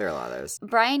 Yeah. There are a lot of those.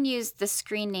 Brian used the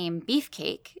screen name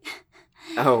Beefcake,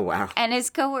 Oh, wow. and his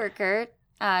coworker,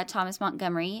 Thomas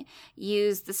Montgomery,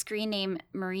 used the screen name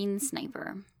Marine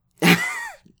Sniper.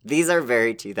 These are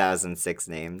very 2006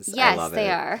 names. I Yes, love they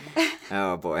it. are.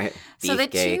 Oh, boy. So the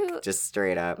Beefcake, two- just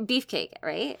straight up. Beefcake,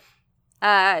 right?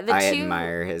 I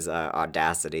admire his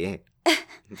audacity.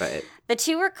 But The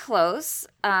two were close,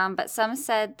 but some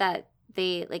said that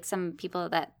some people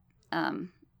that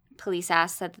police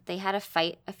asked said that they had a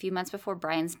fight a few months before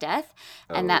Brian's death,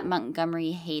 and that Oh.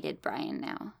 Montgomery hated Brian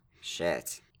now.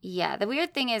 shit. Yeah, the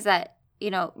weird thing is that,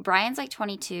 Brian's like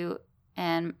 22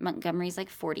 and Montgomery's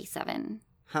like 47.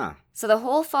 Huh. So the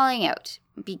whole falling out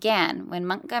began when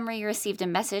Montgomery received a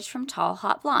message from Tall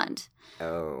Hot Blonde.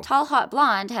 Oh. Tall Hot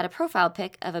Blonde had a profile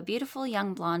pic of a beautiful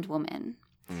young blonde woman.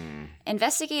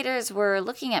 Investigators were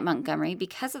looking at Montgomery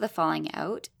because of the falling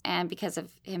out and because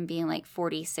of him being like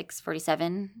 46,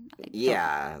 47.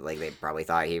 Yeah, like they probably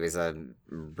thought he was a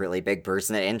really big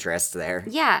person of interest there.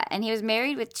 Yeah, and he was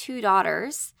married with 2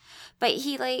 daughters, but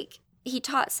he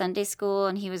taught Sunday school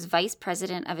and he was vice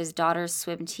president of his daughter's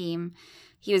swim team.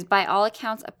 He was by all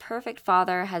accounts a perfect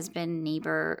father, husband,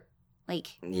 neighbor. Like,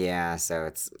 Yeah, so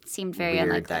it's seemed very weird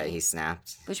unlikely. that he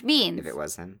snapped Which means if it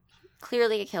was him.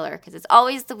 clearly a killer because it's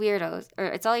always the weirdos, or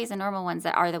it's always the normal ones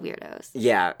that are the weirdos.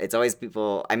 Yeah, it's always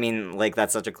people. I mean, like,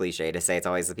 that's such a cliche to say. It's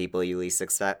always the people you least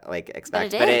expect. But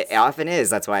But it often is.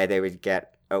 That's why they would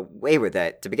get away with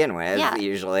it to begin with. Yeah.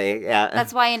 Usually, yeah.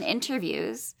 That's why in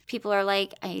interviews, people are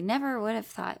like, I never would have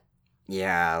thought.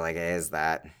 Yeah, like it is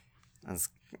that. That's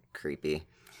creepy.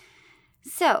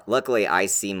 So Luckily, I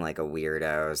seem like a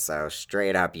weirdo, so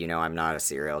straight up, I'm not a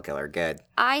serial killer. Good.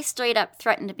 I straight up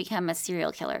threatened to become a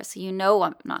serial killer, so you know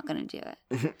I'm not going to do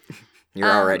it. You're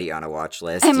already on a watch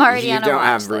list. I'm already you on a don't watch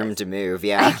have room list. to move. I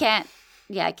Yeah. can't.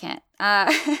 Yeah, I can't.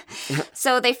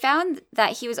 So they found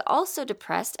that he was also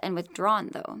depressed and withdrawn,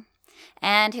 though.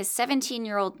 And his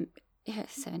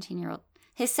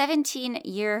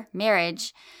 17-year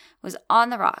marriage was on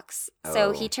the rocks. So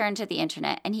Oh. he turned to the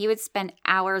internet, and he would spend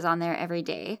hours on there every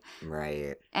day.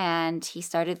 Right. And he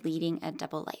started leading a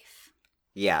double life.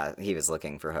 Yeah, he was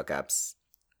looking for hookups.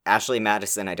 Ashley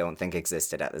Madison, I don't think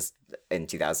existed in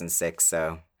 2006,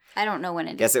 so I don't know when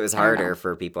it I guess it was I don't know. harder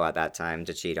for people at that time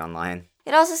to cheat online.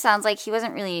 It also sounds like he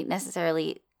wasn't really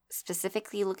necessarily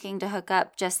specifically looking to hook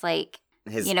up, just like,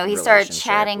 His he started relationship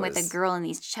chatting with was- a girl in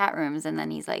these chat rooms, and then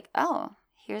he's like, oh,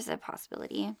 here's a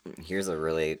possibility. Here's a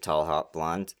really tall, hot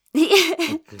blonde.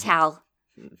 Tal.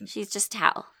 She's just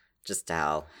Tal. Just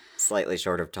tall. Slightly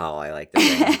short of tall, I like the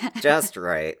thing. Just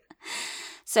right.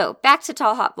 So back to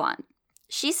Tall Hot Blonde.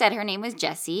 She said her name was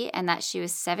Jessie and that she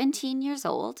was 17 years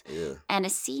old Ew. and a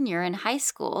senior in high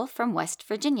school from West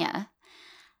Virginia.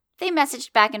 They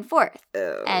messaged back and forth,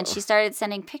 and she started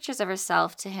sending pictures of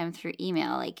herself to him through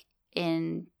email, like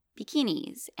in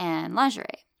bikinis and lingerie.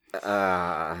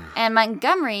 And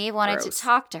Montgomery wanted Gross. to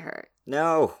talk to her.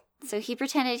 No. So he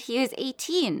pretended he was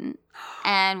 18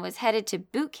 and was headed to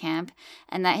boot camp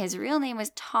and that his real name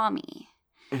was Tommy.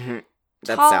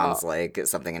 That Tall. sounds like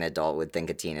something an adult would think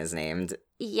a teen is named.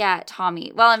 Yeah,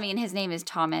 Tommy. Well, I mean, his name is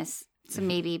Thomas, so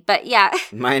maybe. But yeah,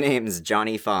 My name's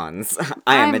Johnny Fonz.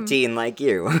 I am a I'm- teen like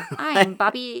you. I'm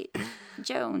Bobby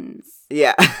Jones.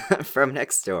 Yeah, from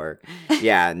next door.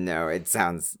 Yeah, no, it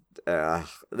sounds.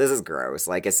 This is gross.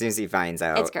 Like, as soon as he finds It's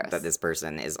out gross. that this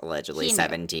person is allegedly He knew.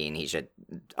 17, he should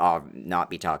not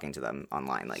be talking to them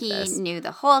online like He this. knew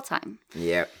the whole time.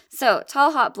 Yep. So,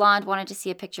 Tall Hot Blonde wanted to see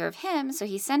a picture of him, so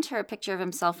he sent her a picture of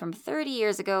himself from 30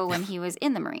 years ago when he was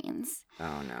in the Marines.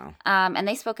 Oh, no. And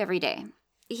they spoke every day.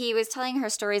 He was telling her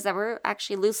stories that were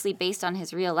actually loosely based on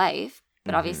his real life,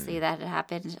 but obviously that had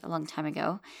happened a long time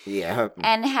ago. Yeah.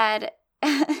 And had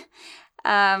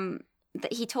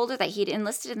he told her that he'd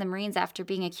enlisted in the Marines after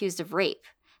being accused of rape,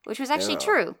 which was actually Ew.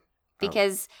 true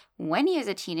because when he was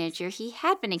a teenager, he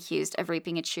had been accused of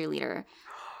raping a cheerleader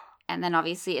and then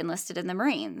obviously enlisted in the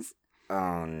Marines.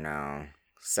 Oh, no.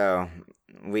 So,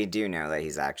 we do know that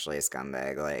he's actually a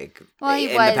scumbag, like, Well, he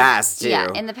in was the past, too. Yeah,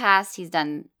 in the past, he's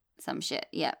done some shit.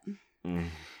 Yep. Mm,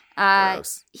 Uh,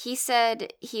 gross. he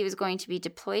said he was going to be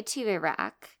deployed to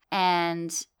Iraq,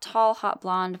 and Tall Hot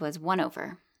Blonde was won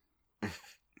over.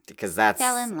 Because that's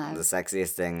fell in love. the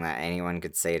sexiest thing that anyone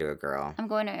could say to a girl. I'm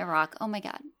going to Iraq. Oh my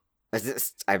god.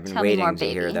 I've been Tell me more, waiting to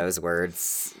hear baby. those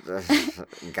words.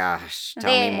 Gosh,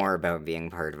 tell me more about being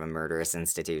part of a murderous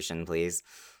institution, please.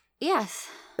 Yes.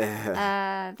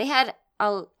 They had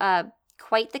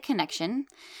quite the connection,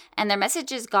 and their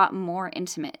messages got more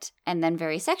intimate, and then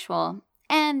very sexual,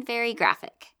 and very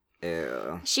graphic.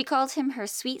 Ew. She called him her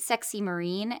sweet, sexy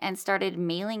Marine and started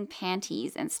mailing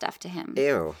panties and stuff to him.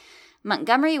 Ew.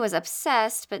 Montgomery was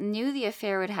obsessed, but knew the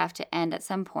affair would have to end at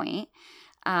some point.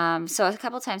 So a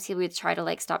couple times he would try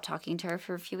to stop talking to her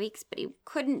for a few weeks, but he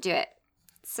couldn't do it.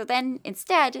 So then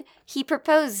instead, he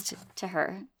proposed to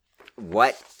her.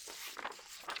 What?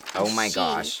 Oh my She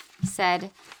gosh.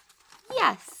 said,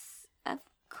 yes, of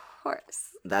course.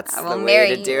 That's I the will way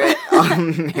marry to do you. it.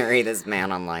 I'll marry this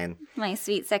man online. My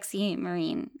sweet, sexy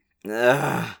Marine.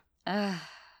 Ugh. Ugh,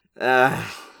 Ugh.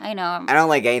 I know. I don't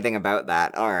like anything about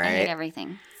that. All I hate right.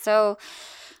 everything. So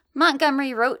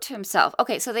Montgomery wrote to himself.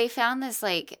 Okay, so they found this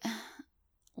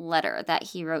letter that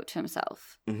he wrote to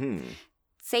himself Mm-hmm.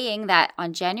 saying that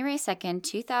on January 2nd,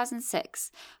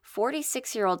 2006,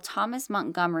 46-year-old Thomas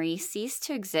Montgomery ceased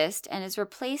to exist and is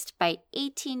replaced by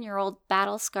 18-year-old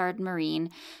battle-scarred Marine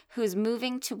who's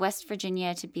moving to West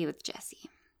Virginia to be with Jessie.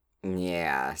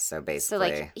 Yeah, so So,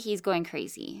 basically, he's going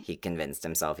crazy. he convinced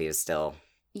himself he was still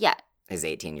Yeah, his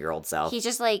 18-year-old self. he's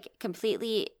just,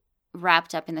 completely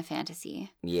wrapped up in the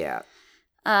fantasy. Yeah.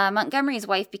 Montgomery's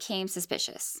wife became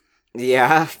suspicious.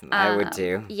 Yeah, I would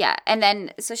too. Yeah, and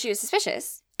then, so she was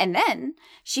suspicious. And then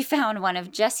she found one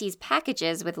of Jessie's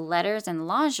packages with letters and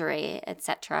lingerie,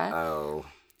 etc. Oh.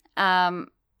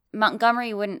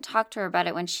 Montgomery wouldn't talk to her about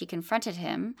it when she confronted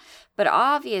him, but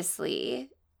obviously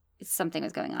something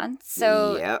was going on.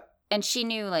 So, Yep. and she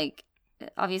knew, like,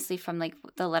 obviously from, like,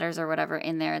 the letters or whatever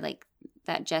in there, like,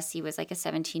 that Jesse was, like, a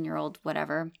 17-year-old,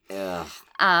 whatever. Ugh.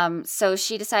 So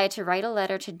she decided to write a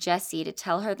letter to Jesse to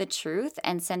tell her the truth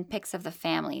and send pics of the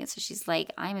family. So she's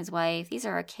like, I'm his wife. These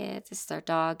are our kids. This is our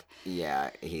dog. Yeah,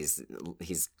 he's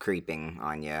creeping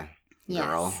on you, Yes.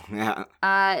 girl.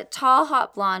 Yeah. Tall,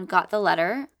 hot blonde got the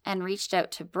letter and reached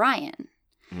out to Brian,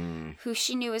 Mm. who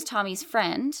she knew was Tommy's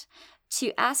friend,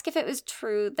 to ask if it was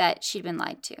true that she'd been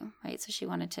lied to, right? So she's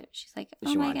like, oh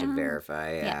She my wanted to God.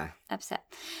 verify, yeah. Upset.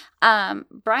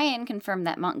 Brian confirmed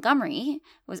that Montgomery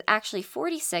was actually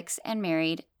 46 and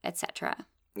married, etc.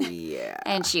 Yeah.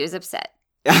 And she was upset.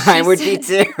 I would be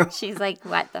too. She's like,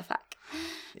 what the fuck?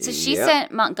 So she Yep.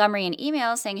 sent Montgomery an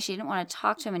email saying she didn't want to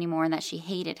talk to him anymore and that she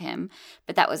hated him.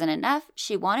 But that wasn't enough.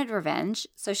 She wanted revenge.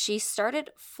 So she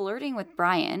started flirting with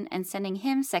Brian and sending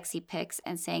him sexy pics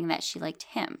and saying that she liked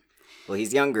him. Well,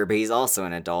 he's younger, but he's also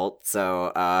an adult,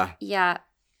 so Yeah.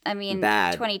 I mean,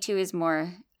 Bad. 22 is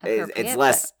more appropriate. it's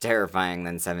less terrifying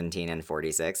than 17 and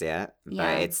 46, yeah.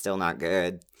 Yeah. But it's still not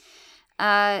good.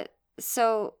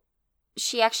 So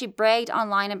she actually bragged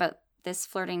online about this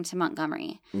flirting to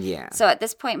Montgomery. Yeah. So at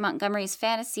this point, Montgomery's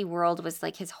fantasy world was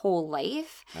like his whole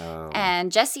life. Oh.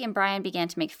 And Jesse and Brian began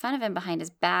to make fun of him behind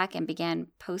his back and began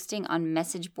posting on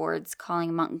message boards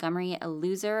calling Montgomery a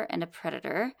loser and a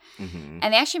predator. Mhm.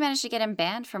 And they actually managed to get him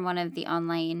banned from one of the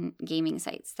online gaming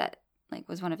sites that like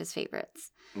was one of his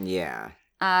favorites. Yeah.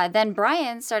 Then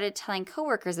Brian started telling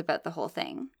coworkers about the whole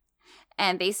thing.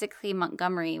 And basically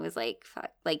Montgomery was like, fuck,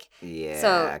 like, Yeah.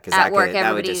 So, Because at work,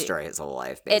 that would everybody- destroy his whole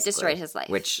life, basically. it destroyed his life.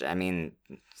 Which, I mean,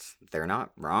 they're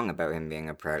not wrong about him being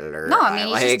a predator. No, I mean,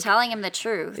 he's like, just telling him the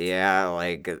truth. Yeah,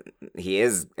 like, he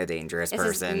is a dangerous This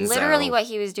person. is literally so, what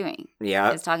he was doing. Yeah.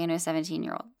 He was talking to a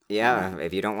 17-year-old. Yeah,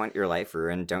 if you don't want your life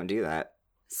ruined, don't do that.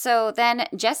 So then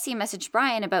Jesse messaged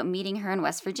Brian about meeting her in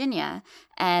West Virginia,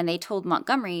 and they told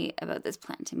Montgomery about this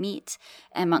plan to meet.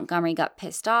 And Montgomery got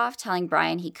pissed off, telling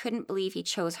Brian he couldn't believe he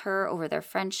chose her over their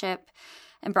friendship.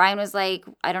 And Brian was like,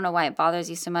 I don't know why it bothers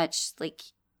you so much. Like,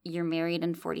 you're married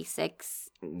and 46.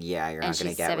 Yeah, you're and not going she's to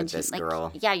get 17. with this Like,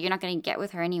 girl. yeah, you're not going to get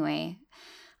with her anyway.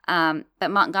 But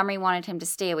Montgomery wanted him to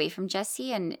stay away from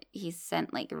Jesse, and he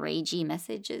sent like ragey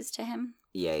messages to him.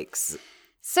 Yikes.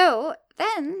 So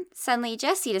then suddenly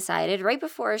Jessie decided, right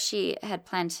before she had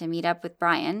planned to meet up with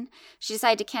Brian, she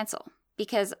decided to cancel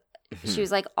because she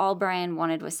was like, all Brian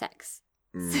wanted was sex.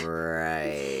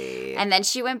 Right. And then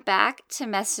she went back to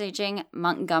messaging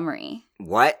Montgomery.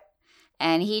 What?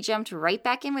 And he jumped right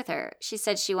back in with her. She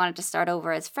said she wanted to start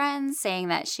over as friends, saying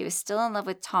that she was still in love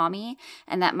with Tommy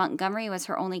and that Montgomery was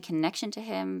her only connection to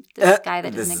him, this guy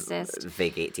that doesn't exist.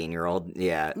 Fake 18-year-old.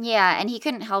 Yeah. Yeah, and he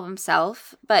couldn't help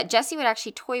himself. But Jessie would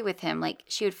actually toy with him. Like,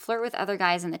 she would flirt with other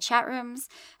guys in the chat rooms.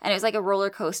 And it was like a roller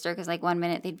coaster because, like, one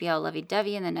minute they'd be all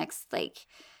lovey-dovey and the next, like,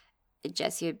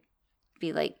 Jessie would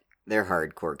be like, They're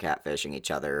hardcore catfishing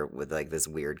each other with like this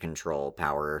weird control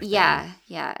power thing.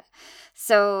 yeah.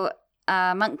 So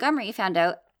Montgomery found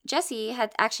out Jessie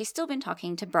had actually still been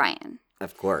talking to Brian.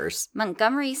 Of course.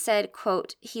 Montgomery said,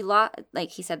 quote, he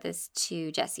said this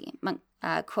to Jessie,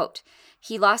 quote,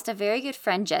 he lost a very good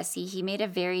friend, Jessie. He made a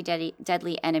very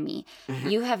deadly enemy.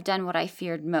 You have done what I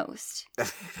feared most.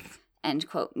 End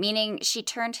quote. Meaning she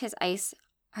turned his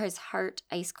heart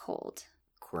ice cold.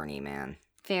 Corny, man.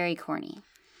 Very corny.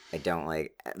 I don't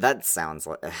like... That sounds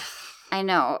like... I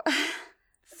know.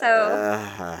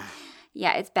 So,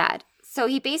 yeah, it's bad. So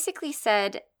he basically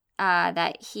said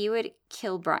that he would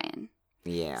kill Brian.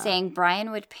 Yeah. Saying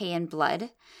Brian would pay in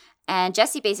blood. And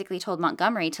Jessie basically told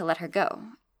Montgomery to let her go.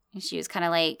 And she was kind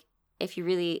of like, if you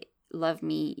really love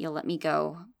me, you'll let me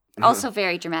go. Also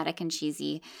very dramatic and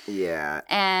cheesy. Yeah.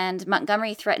 And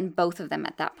Montgomery threatened both of them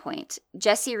at that point.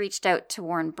 Jessie reached out to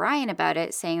warn Brian about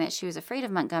it, saying that she was afraid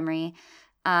of Montgomery.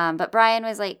 But Brian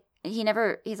was like,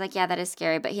 he's like, yeah, that is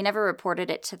scary. But he never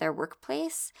reported it to their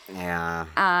workplace. Yeah.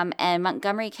 And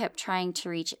Montgomery kept trying to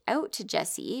reach out to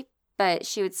Jessie, but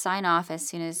she would sign off as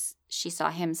soon as she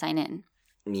saw him sign in.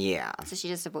 Yeah. So she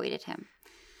just avoided him.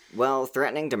 Well,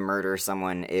 threatening to murder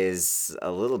someone is a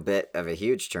little bit of a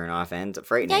huge turnoff and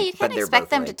frightening. Yeah, you but can't they're expect both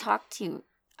them like- to talk to you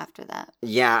after that.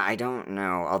 Yeah, I don't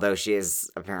know. Although she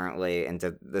is apparently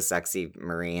into the sexy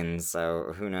Marines,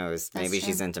 so who knows? That's Maybe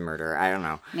she's true. into murder. I don't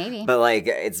know. Maybe. But, like,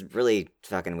 it's really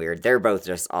fucking weird. They're both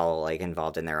just all, like,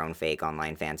 involved in their own fake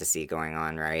online fantasy going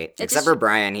on, right? Except just- for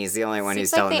Brian. He's the only one who's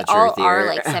Seems telling like the they all truth here. are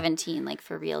like 17, like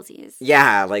for realsies.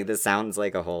 Yeah, like, this sounds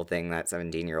like a whole thing that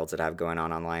 17-year-olds would have going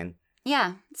on online.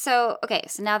 Yeah. So, okay,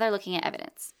 so now they're looking at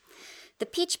evidence. The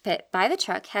peach pit by the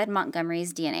truck had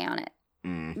Montgomery's DNA on it.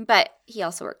 But he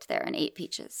also worked there and ate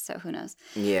peaches, so who knows?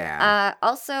 Yeah.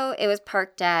 Also, it was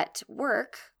parked at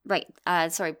work. Right.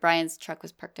 Brian's truck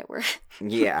was parked at work.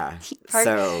 Yeah.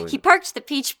 He parked the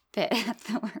peach pit at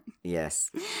the work.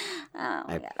 Yes. Oh,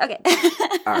 my God. Okay.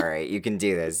 All right. You can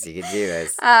do this.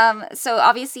 So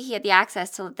obviously he had the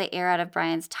access to let the air out of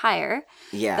Brian's tire.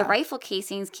 Yeah. The rifle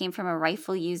casings came from a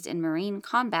rifle used in Marine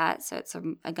combat, so it's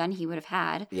a gun he would have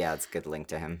had. Yeah, it's a good link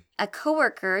to him. A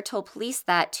coworker told police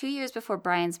that 2 years before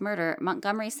Brian's murder,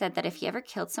 Montgomery said that if he ever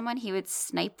killed someone, he would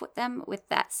snipe them with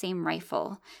that same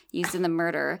rifle used in the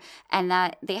murder, and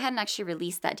that they hadn't actually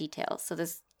released that detail. So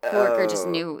this coworker just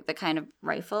knew the kind of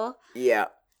rifle. Yeah.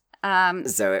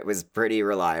 So it was pretty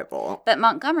reliable. But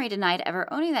Montgomery denied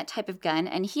ever owning that type of gun,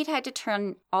 and he'd had to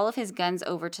turn all of his guns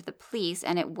over to the police,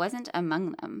 and it wasn't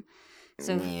among them.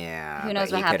 So who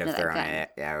knows what happened to that gun? It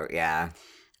out, yeah.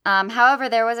 However,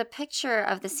 there was a picture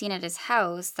of the scene at his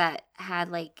house that had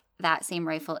like that same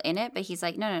rifle in it, but he's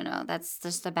like, no, that's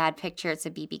just a bad picture. It's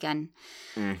a BB gun.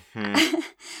 Mm-hmm.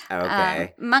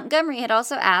 Okay. Montgomery had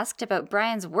also asked about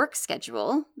Brian's work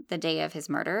schedule the day of his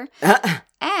murder,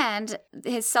 and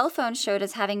his cell phone showed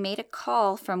as having made a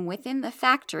call from within the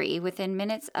factory within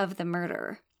minutes of the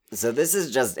murder. So this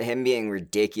is just him being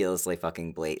ridiculously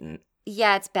fucking blatant.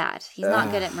 Yeah, it's bad. He's not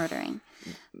good at murdering.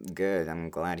 Good. I'm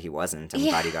glad he wasn't. I'm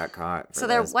glad he got caught. So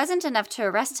there wasn't enough to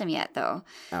arrest him yet, though.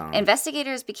 Oh.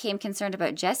 Investigators became concerned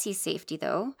about Jessie's safety,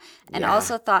 though, and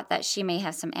also thought that she may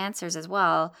have some answers as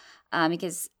well,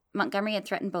 because Montgomery had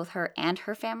threatened both her and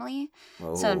her family.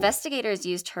 Whoa. So investigators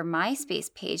used her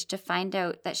MySpace page to find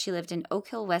out that she lived in Oak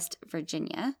Hill, West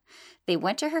Virginia. They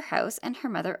went to her house, and her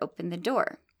mother opened the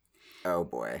door. Oh,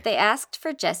 boy. They asked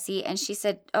for Jessie, and she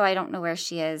said, I don't know where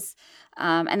she is.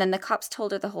 And then the cops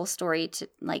told her the whole story to,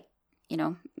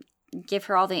 give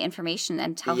her all the information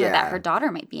and tell her that her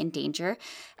daughter might be in danger.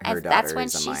 And that's when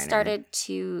she started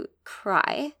to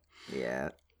cry. Yeah.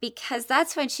 Because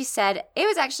that's when she said it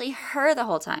was actually her the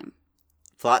whole time.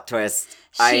 Plot twist.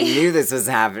 I knew this was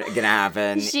going to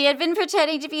happen. She had been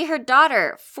pretending to be her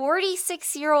daughter.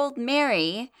 46-year-old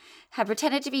Mary had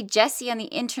pretended to be Jessie on the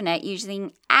internet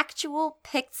using actual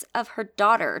pics of her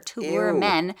daughter to lure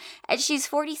men. And she's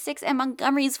 46 and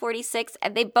Montgomery's 46,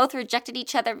 and they both rejected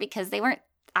each other because they weren't...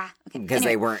 Because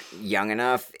they weren't young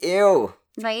enough. Ew.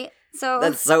 Right? So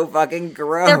that's so fucking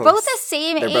gross. They're both the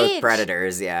same age. They're both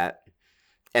predators, yeah.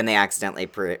 And they accidentally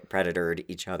predatored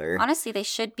each other. Honestly, they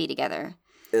should be together.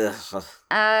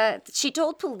 Ugh. She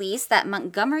told police that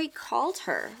Montgomery called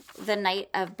her the night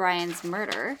of Brian's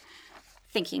murder,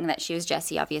 thinking that she was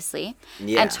Jessie, obviously,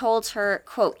 and told her,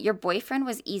 quote, "Your boyfriend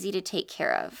was easy to take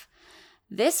care of."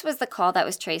 This was the call that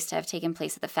was traced to have taken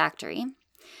place at the factory.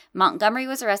 Montgomery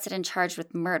was arrested and charged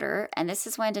with murder, and this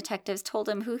is when detectives told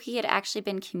him who he had actually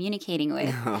been communicating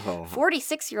with,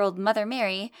 46-year-old Mother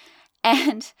Mary,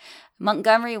 and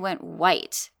Montgomery went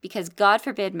white because God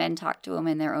forbid men talk to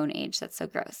women their own age. That's so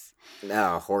gross.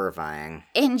 Oh, horrifying.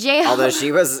 In jail. Although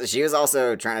she was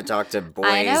also trying to talk to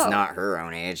boys not her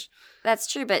own age. That's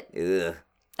true, but ugh.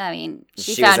 I mean,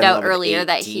 she found out earlier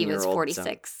that he was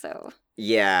 46, so.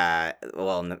 Yeah,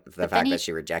 well, the fact that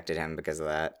she rejected him because of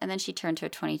that. And then she turned to a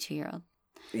 22-year-old.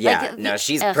 Yeah,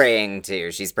 she's preying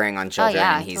too. She's preying on children,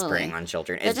 and he's preying on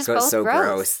children. It's so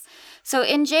gross. So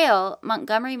in jail,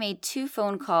 Montgomery made 2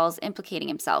 phone calls implicating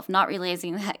himself, not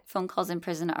realizing that phone calls in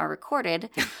prison are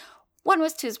recorded. One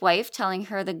was to his wife, telling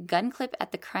her the gun clip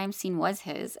at the crime scene was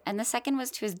his, and the second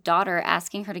was to his daughter,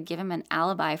 asking her to give him an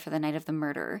alibi for the night of the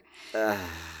murder.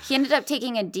 He ended up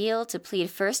taking a deal to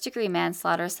plead first-degree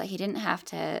manslaughter so he didn't have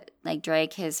to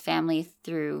drag his family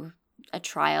through a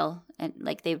trial, and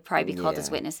they would probably be called as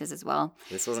witnesses as well.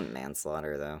 This wasn't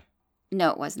manslaughter, though.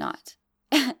 No, it was not.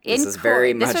 This was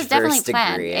very much first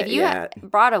degree. If you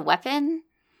brought a weapon,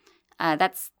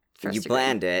 that's first degree. You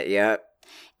planned it, yep.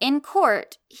 In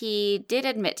court, he did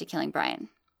admit to killing Brian.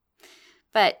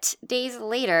 But days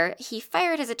later, he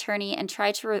fired his attorney and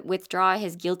tried to withdraw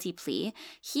his guilty plea.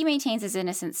 He maintains his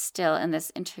innocence still in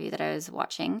this interview that I was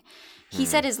watching. He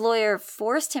said his lawyer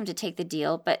forced him to take the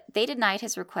deal, but they denied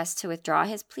his request to withdraw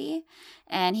his plea,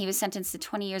 and he was sentenced to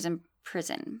 20 years in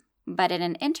prison. But in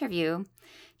an interview,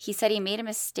 he said he made a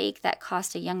mistake that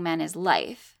cost a young man his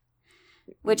life,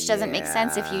 which doesn't make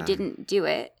sense if you didn't do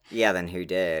it. Yeah, then who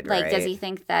did, right? Does he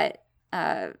think that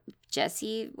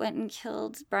Jessie went and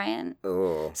killed Brian?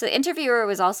 Oh. So the interviewer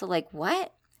was also like,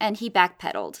 what? And he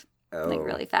backpedaled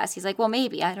really fast. He's like, well,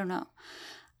 maybe. I don't know.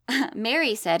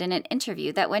 Mary said in an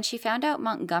interview that when she found out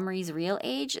Montgomery's real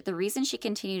age, the reason she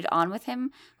continued on with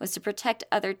him was to protect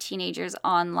other teenagers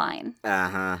online.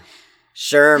 Uh-huh.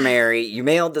 Sure, Mary, you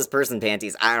mailed this person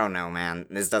panties. I don't know, man.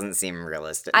 This doesn't seem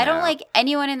realistic. I don't No. like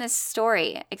anyone in this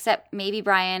story except maybe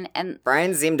Brian. And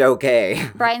Brian seemed okay.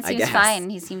 Brian I seems guess. fine.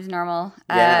 He seems normal.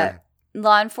 Yeah.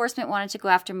 Law enforcement wanted to go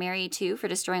after Mary, too, for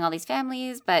destroying all these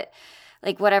families. But,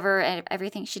 like, whatever,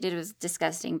 everything she did was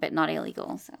disgusting, but not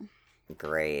illegal. So,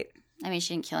 Great. I mean,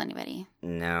 she didn't kill anybody.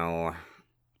 No.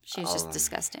 She was just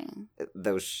disgusting.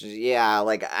 Yeah,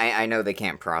 like, I know they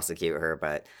can't prosecute her,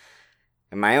 but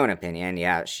in my own opinion,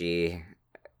 she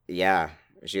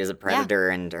was a predator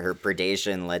and her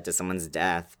predation led to someone's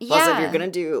death. Plus, if Yeah. you're gonna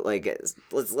do, like,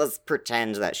 let's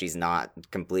pretend that she's not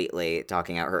completely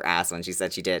talking out her ass when she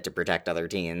said she did it to protect other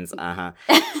teens.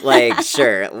 Like,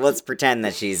 sure, let's pretend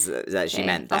that she Okay,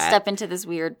 meant I'll that. step into this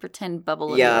weird pretend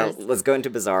bubble of Yeah, yours. let's go into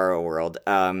Bizarro world.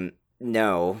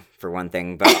 No, for one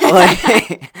thing, but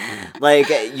like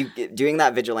you doing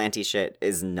that vigilante shit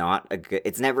is not a good.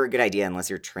 It's never a good idea unless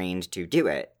you're trained to do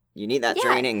it. You need that Yeah.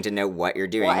 training to know what you're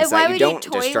doing, Why so that you would you don't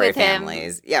toy destroy with him?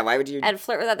 families. Yeah, why would you? And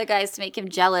flirt with other guys to make him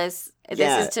jealous.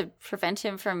 Yeah. This is to prevent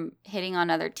him from hitting on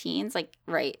other teens. Like,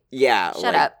 right. Yeah,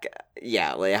 Shut up.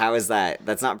 Yeah, like how is that?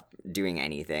 That's not doing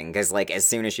anything. Because like as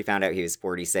soon as she found out he was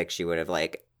 46, she would have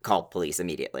like called police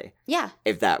immediately. Yeah.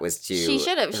 If that was to She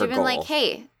should have. She'd her been like, goal.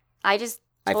 hey, I just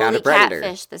I totally found a predator.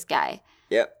 catfished this guy.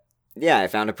 Yep. Yeah, I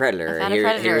found a predator. I found a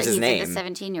predator. Here's his He's name. into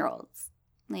 17-year-olds.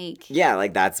 Like, Yeah,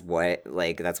 like that's what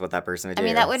that person would do. I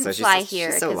mean, that wouldn't So she's fly just-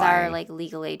 here she's so because our lying. like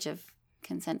legal age of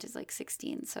consent is like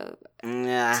 16. So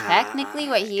Nah, technically,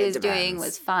 what he it was doing depends.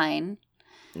 was fine.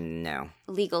 No.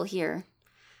 Legal here.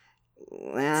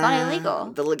 It's not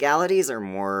illegal. The legalities are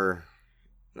more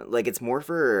like it's more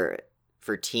for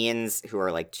teens who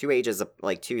are like 2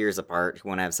 years apart who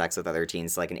want to have sex with other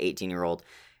teens, like an 18-year-old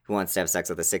who wants to have sex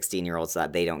with a 16-year-old so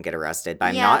that they don't get arrested. But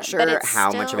I'm Yeah, not but sure it's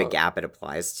how much of a still- gap it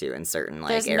applies to in certain like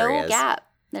There's areas. no gap.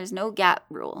 There's no gap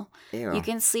rule. Ew. You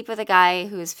can sleep with a guy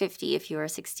who is 50 if you are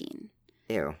 16.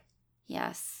 Ew.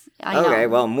 Yes. I know. Okay,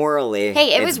 well, morally,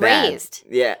 Hey, it it's was bad. raised.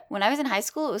 Yeah. When I was in high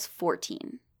school, it was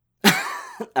 14.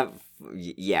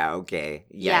 Yeah, okay.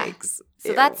 Yeah. Yikes. So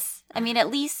Ew. that's, I mean, at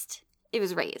least it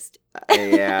was raised.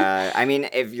 Yeah, I mean,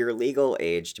 if your legal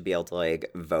age to be able to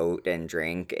like vote and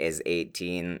drink is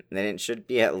 18, then it should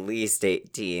be at least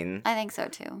 18. I think so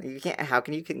too. You can't. How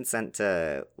can you consent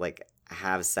to like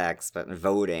have sex, but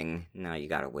voting? No, you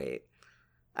gotta wait.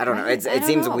 I don't know. Right? I It don't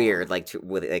seems know. weird.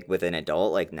 With an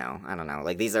adult. Like no, I don't know.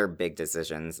 Like these are big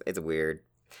decisions. It's weird.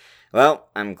 Well,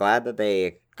 I'm glad that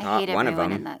they I caught hate one of everyone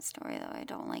them. in that story, though. I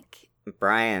don't like.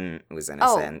 Brian was Oh,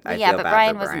 innocent. I yeah, feel but bad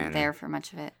Brian for wasn't Brian. there for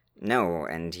much of it. No,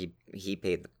 and he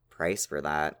paid the price for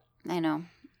that. I know.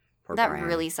 Poor That Brian.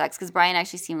 really sucks because Brian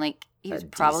actually seemed like he A was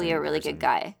probably a decent really person. good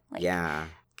guy. Like, Yeah,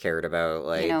 cared about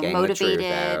like you know, getting the truth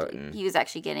motivated. out. And, He was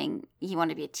actually he wanted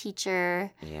to be a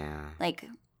teacher. yeah, Like,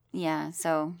 yeah,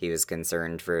 so he was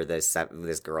concerned for this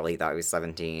girl he thought was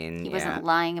 17. he yeah, wasn't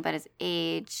lying about his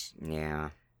age. yeah.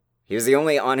 He was the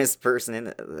only honest person in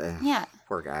the. Yeah.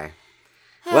 Poor guy.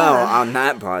 Well, on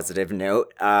that positive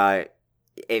note,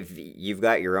 if you've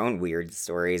got your own weird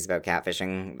stories about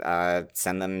catfishing,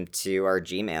 send them to our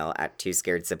Gmail at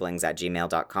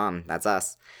twoscaredsiblings@gmail.com. That's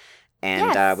us.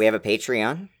 And Yes. we have a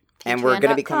Patreon. And we're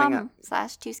going to be coming up.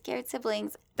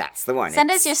 /2scaredsiblings. That's the one. Send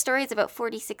us It's- your stories about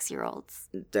 46-year-olds.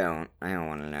 I don't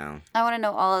want to know. I want to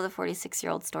know all of the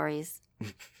 46-year-old stories.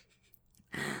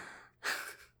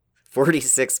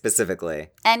 46 specifically.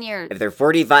 And your If they're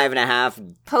 45 and a half,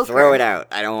 poker, throw it out.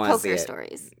 I don't want to see poker it.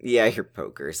 stories. Yeah, your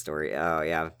poker story. Oh,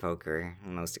 yeah, poker.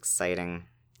 Most exciting.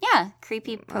 Yeah,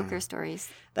 creepy poker stories.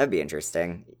 That'd be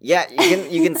interesting. Yeah,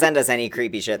 you can send us any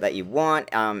creepy shit that you want,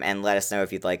 and let us know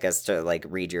if you'd like us to like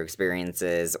read your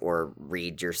experiences or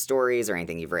read your stories or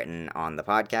anything you've written on the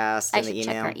podcast I in should the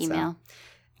email. check our email.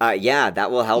 Yeah,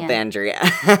 that will help Yeah. Andrea.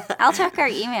 I'll check our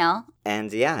email.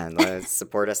 And yeah,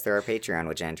 support us through our Patreon,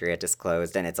 which Andrea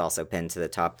disclosed, and it's also pinned to the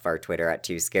top of our Twitter at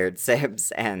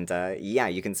 @twoscaredsibs. And yeah,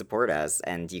 you can support us,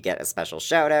 and you get a special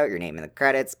shout out, your name in the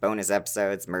credits, bonus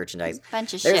episodes, merchandise.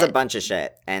 Bunch of There's shit. a bunch of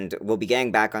shit, and we'll be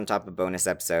getting back on top of bonus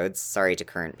episodes. Sorry to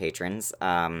current patrons.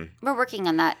 We're working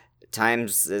on that.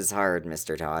 Times is hard,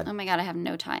 Mr. Todd. Oh my god, I have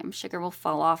no time. Sugar will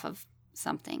fall off of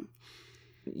something.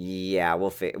 Yeah, we'll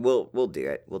do it. We'll do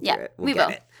it. We'll we get will.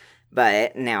 it.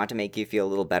 But now, to make you feel a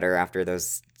little better after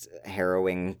those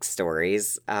harrowing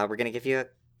stories, we're gonna give you a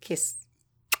kiss.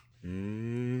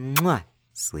 Mwah.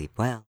 Sleep well.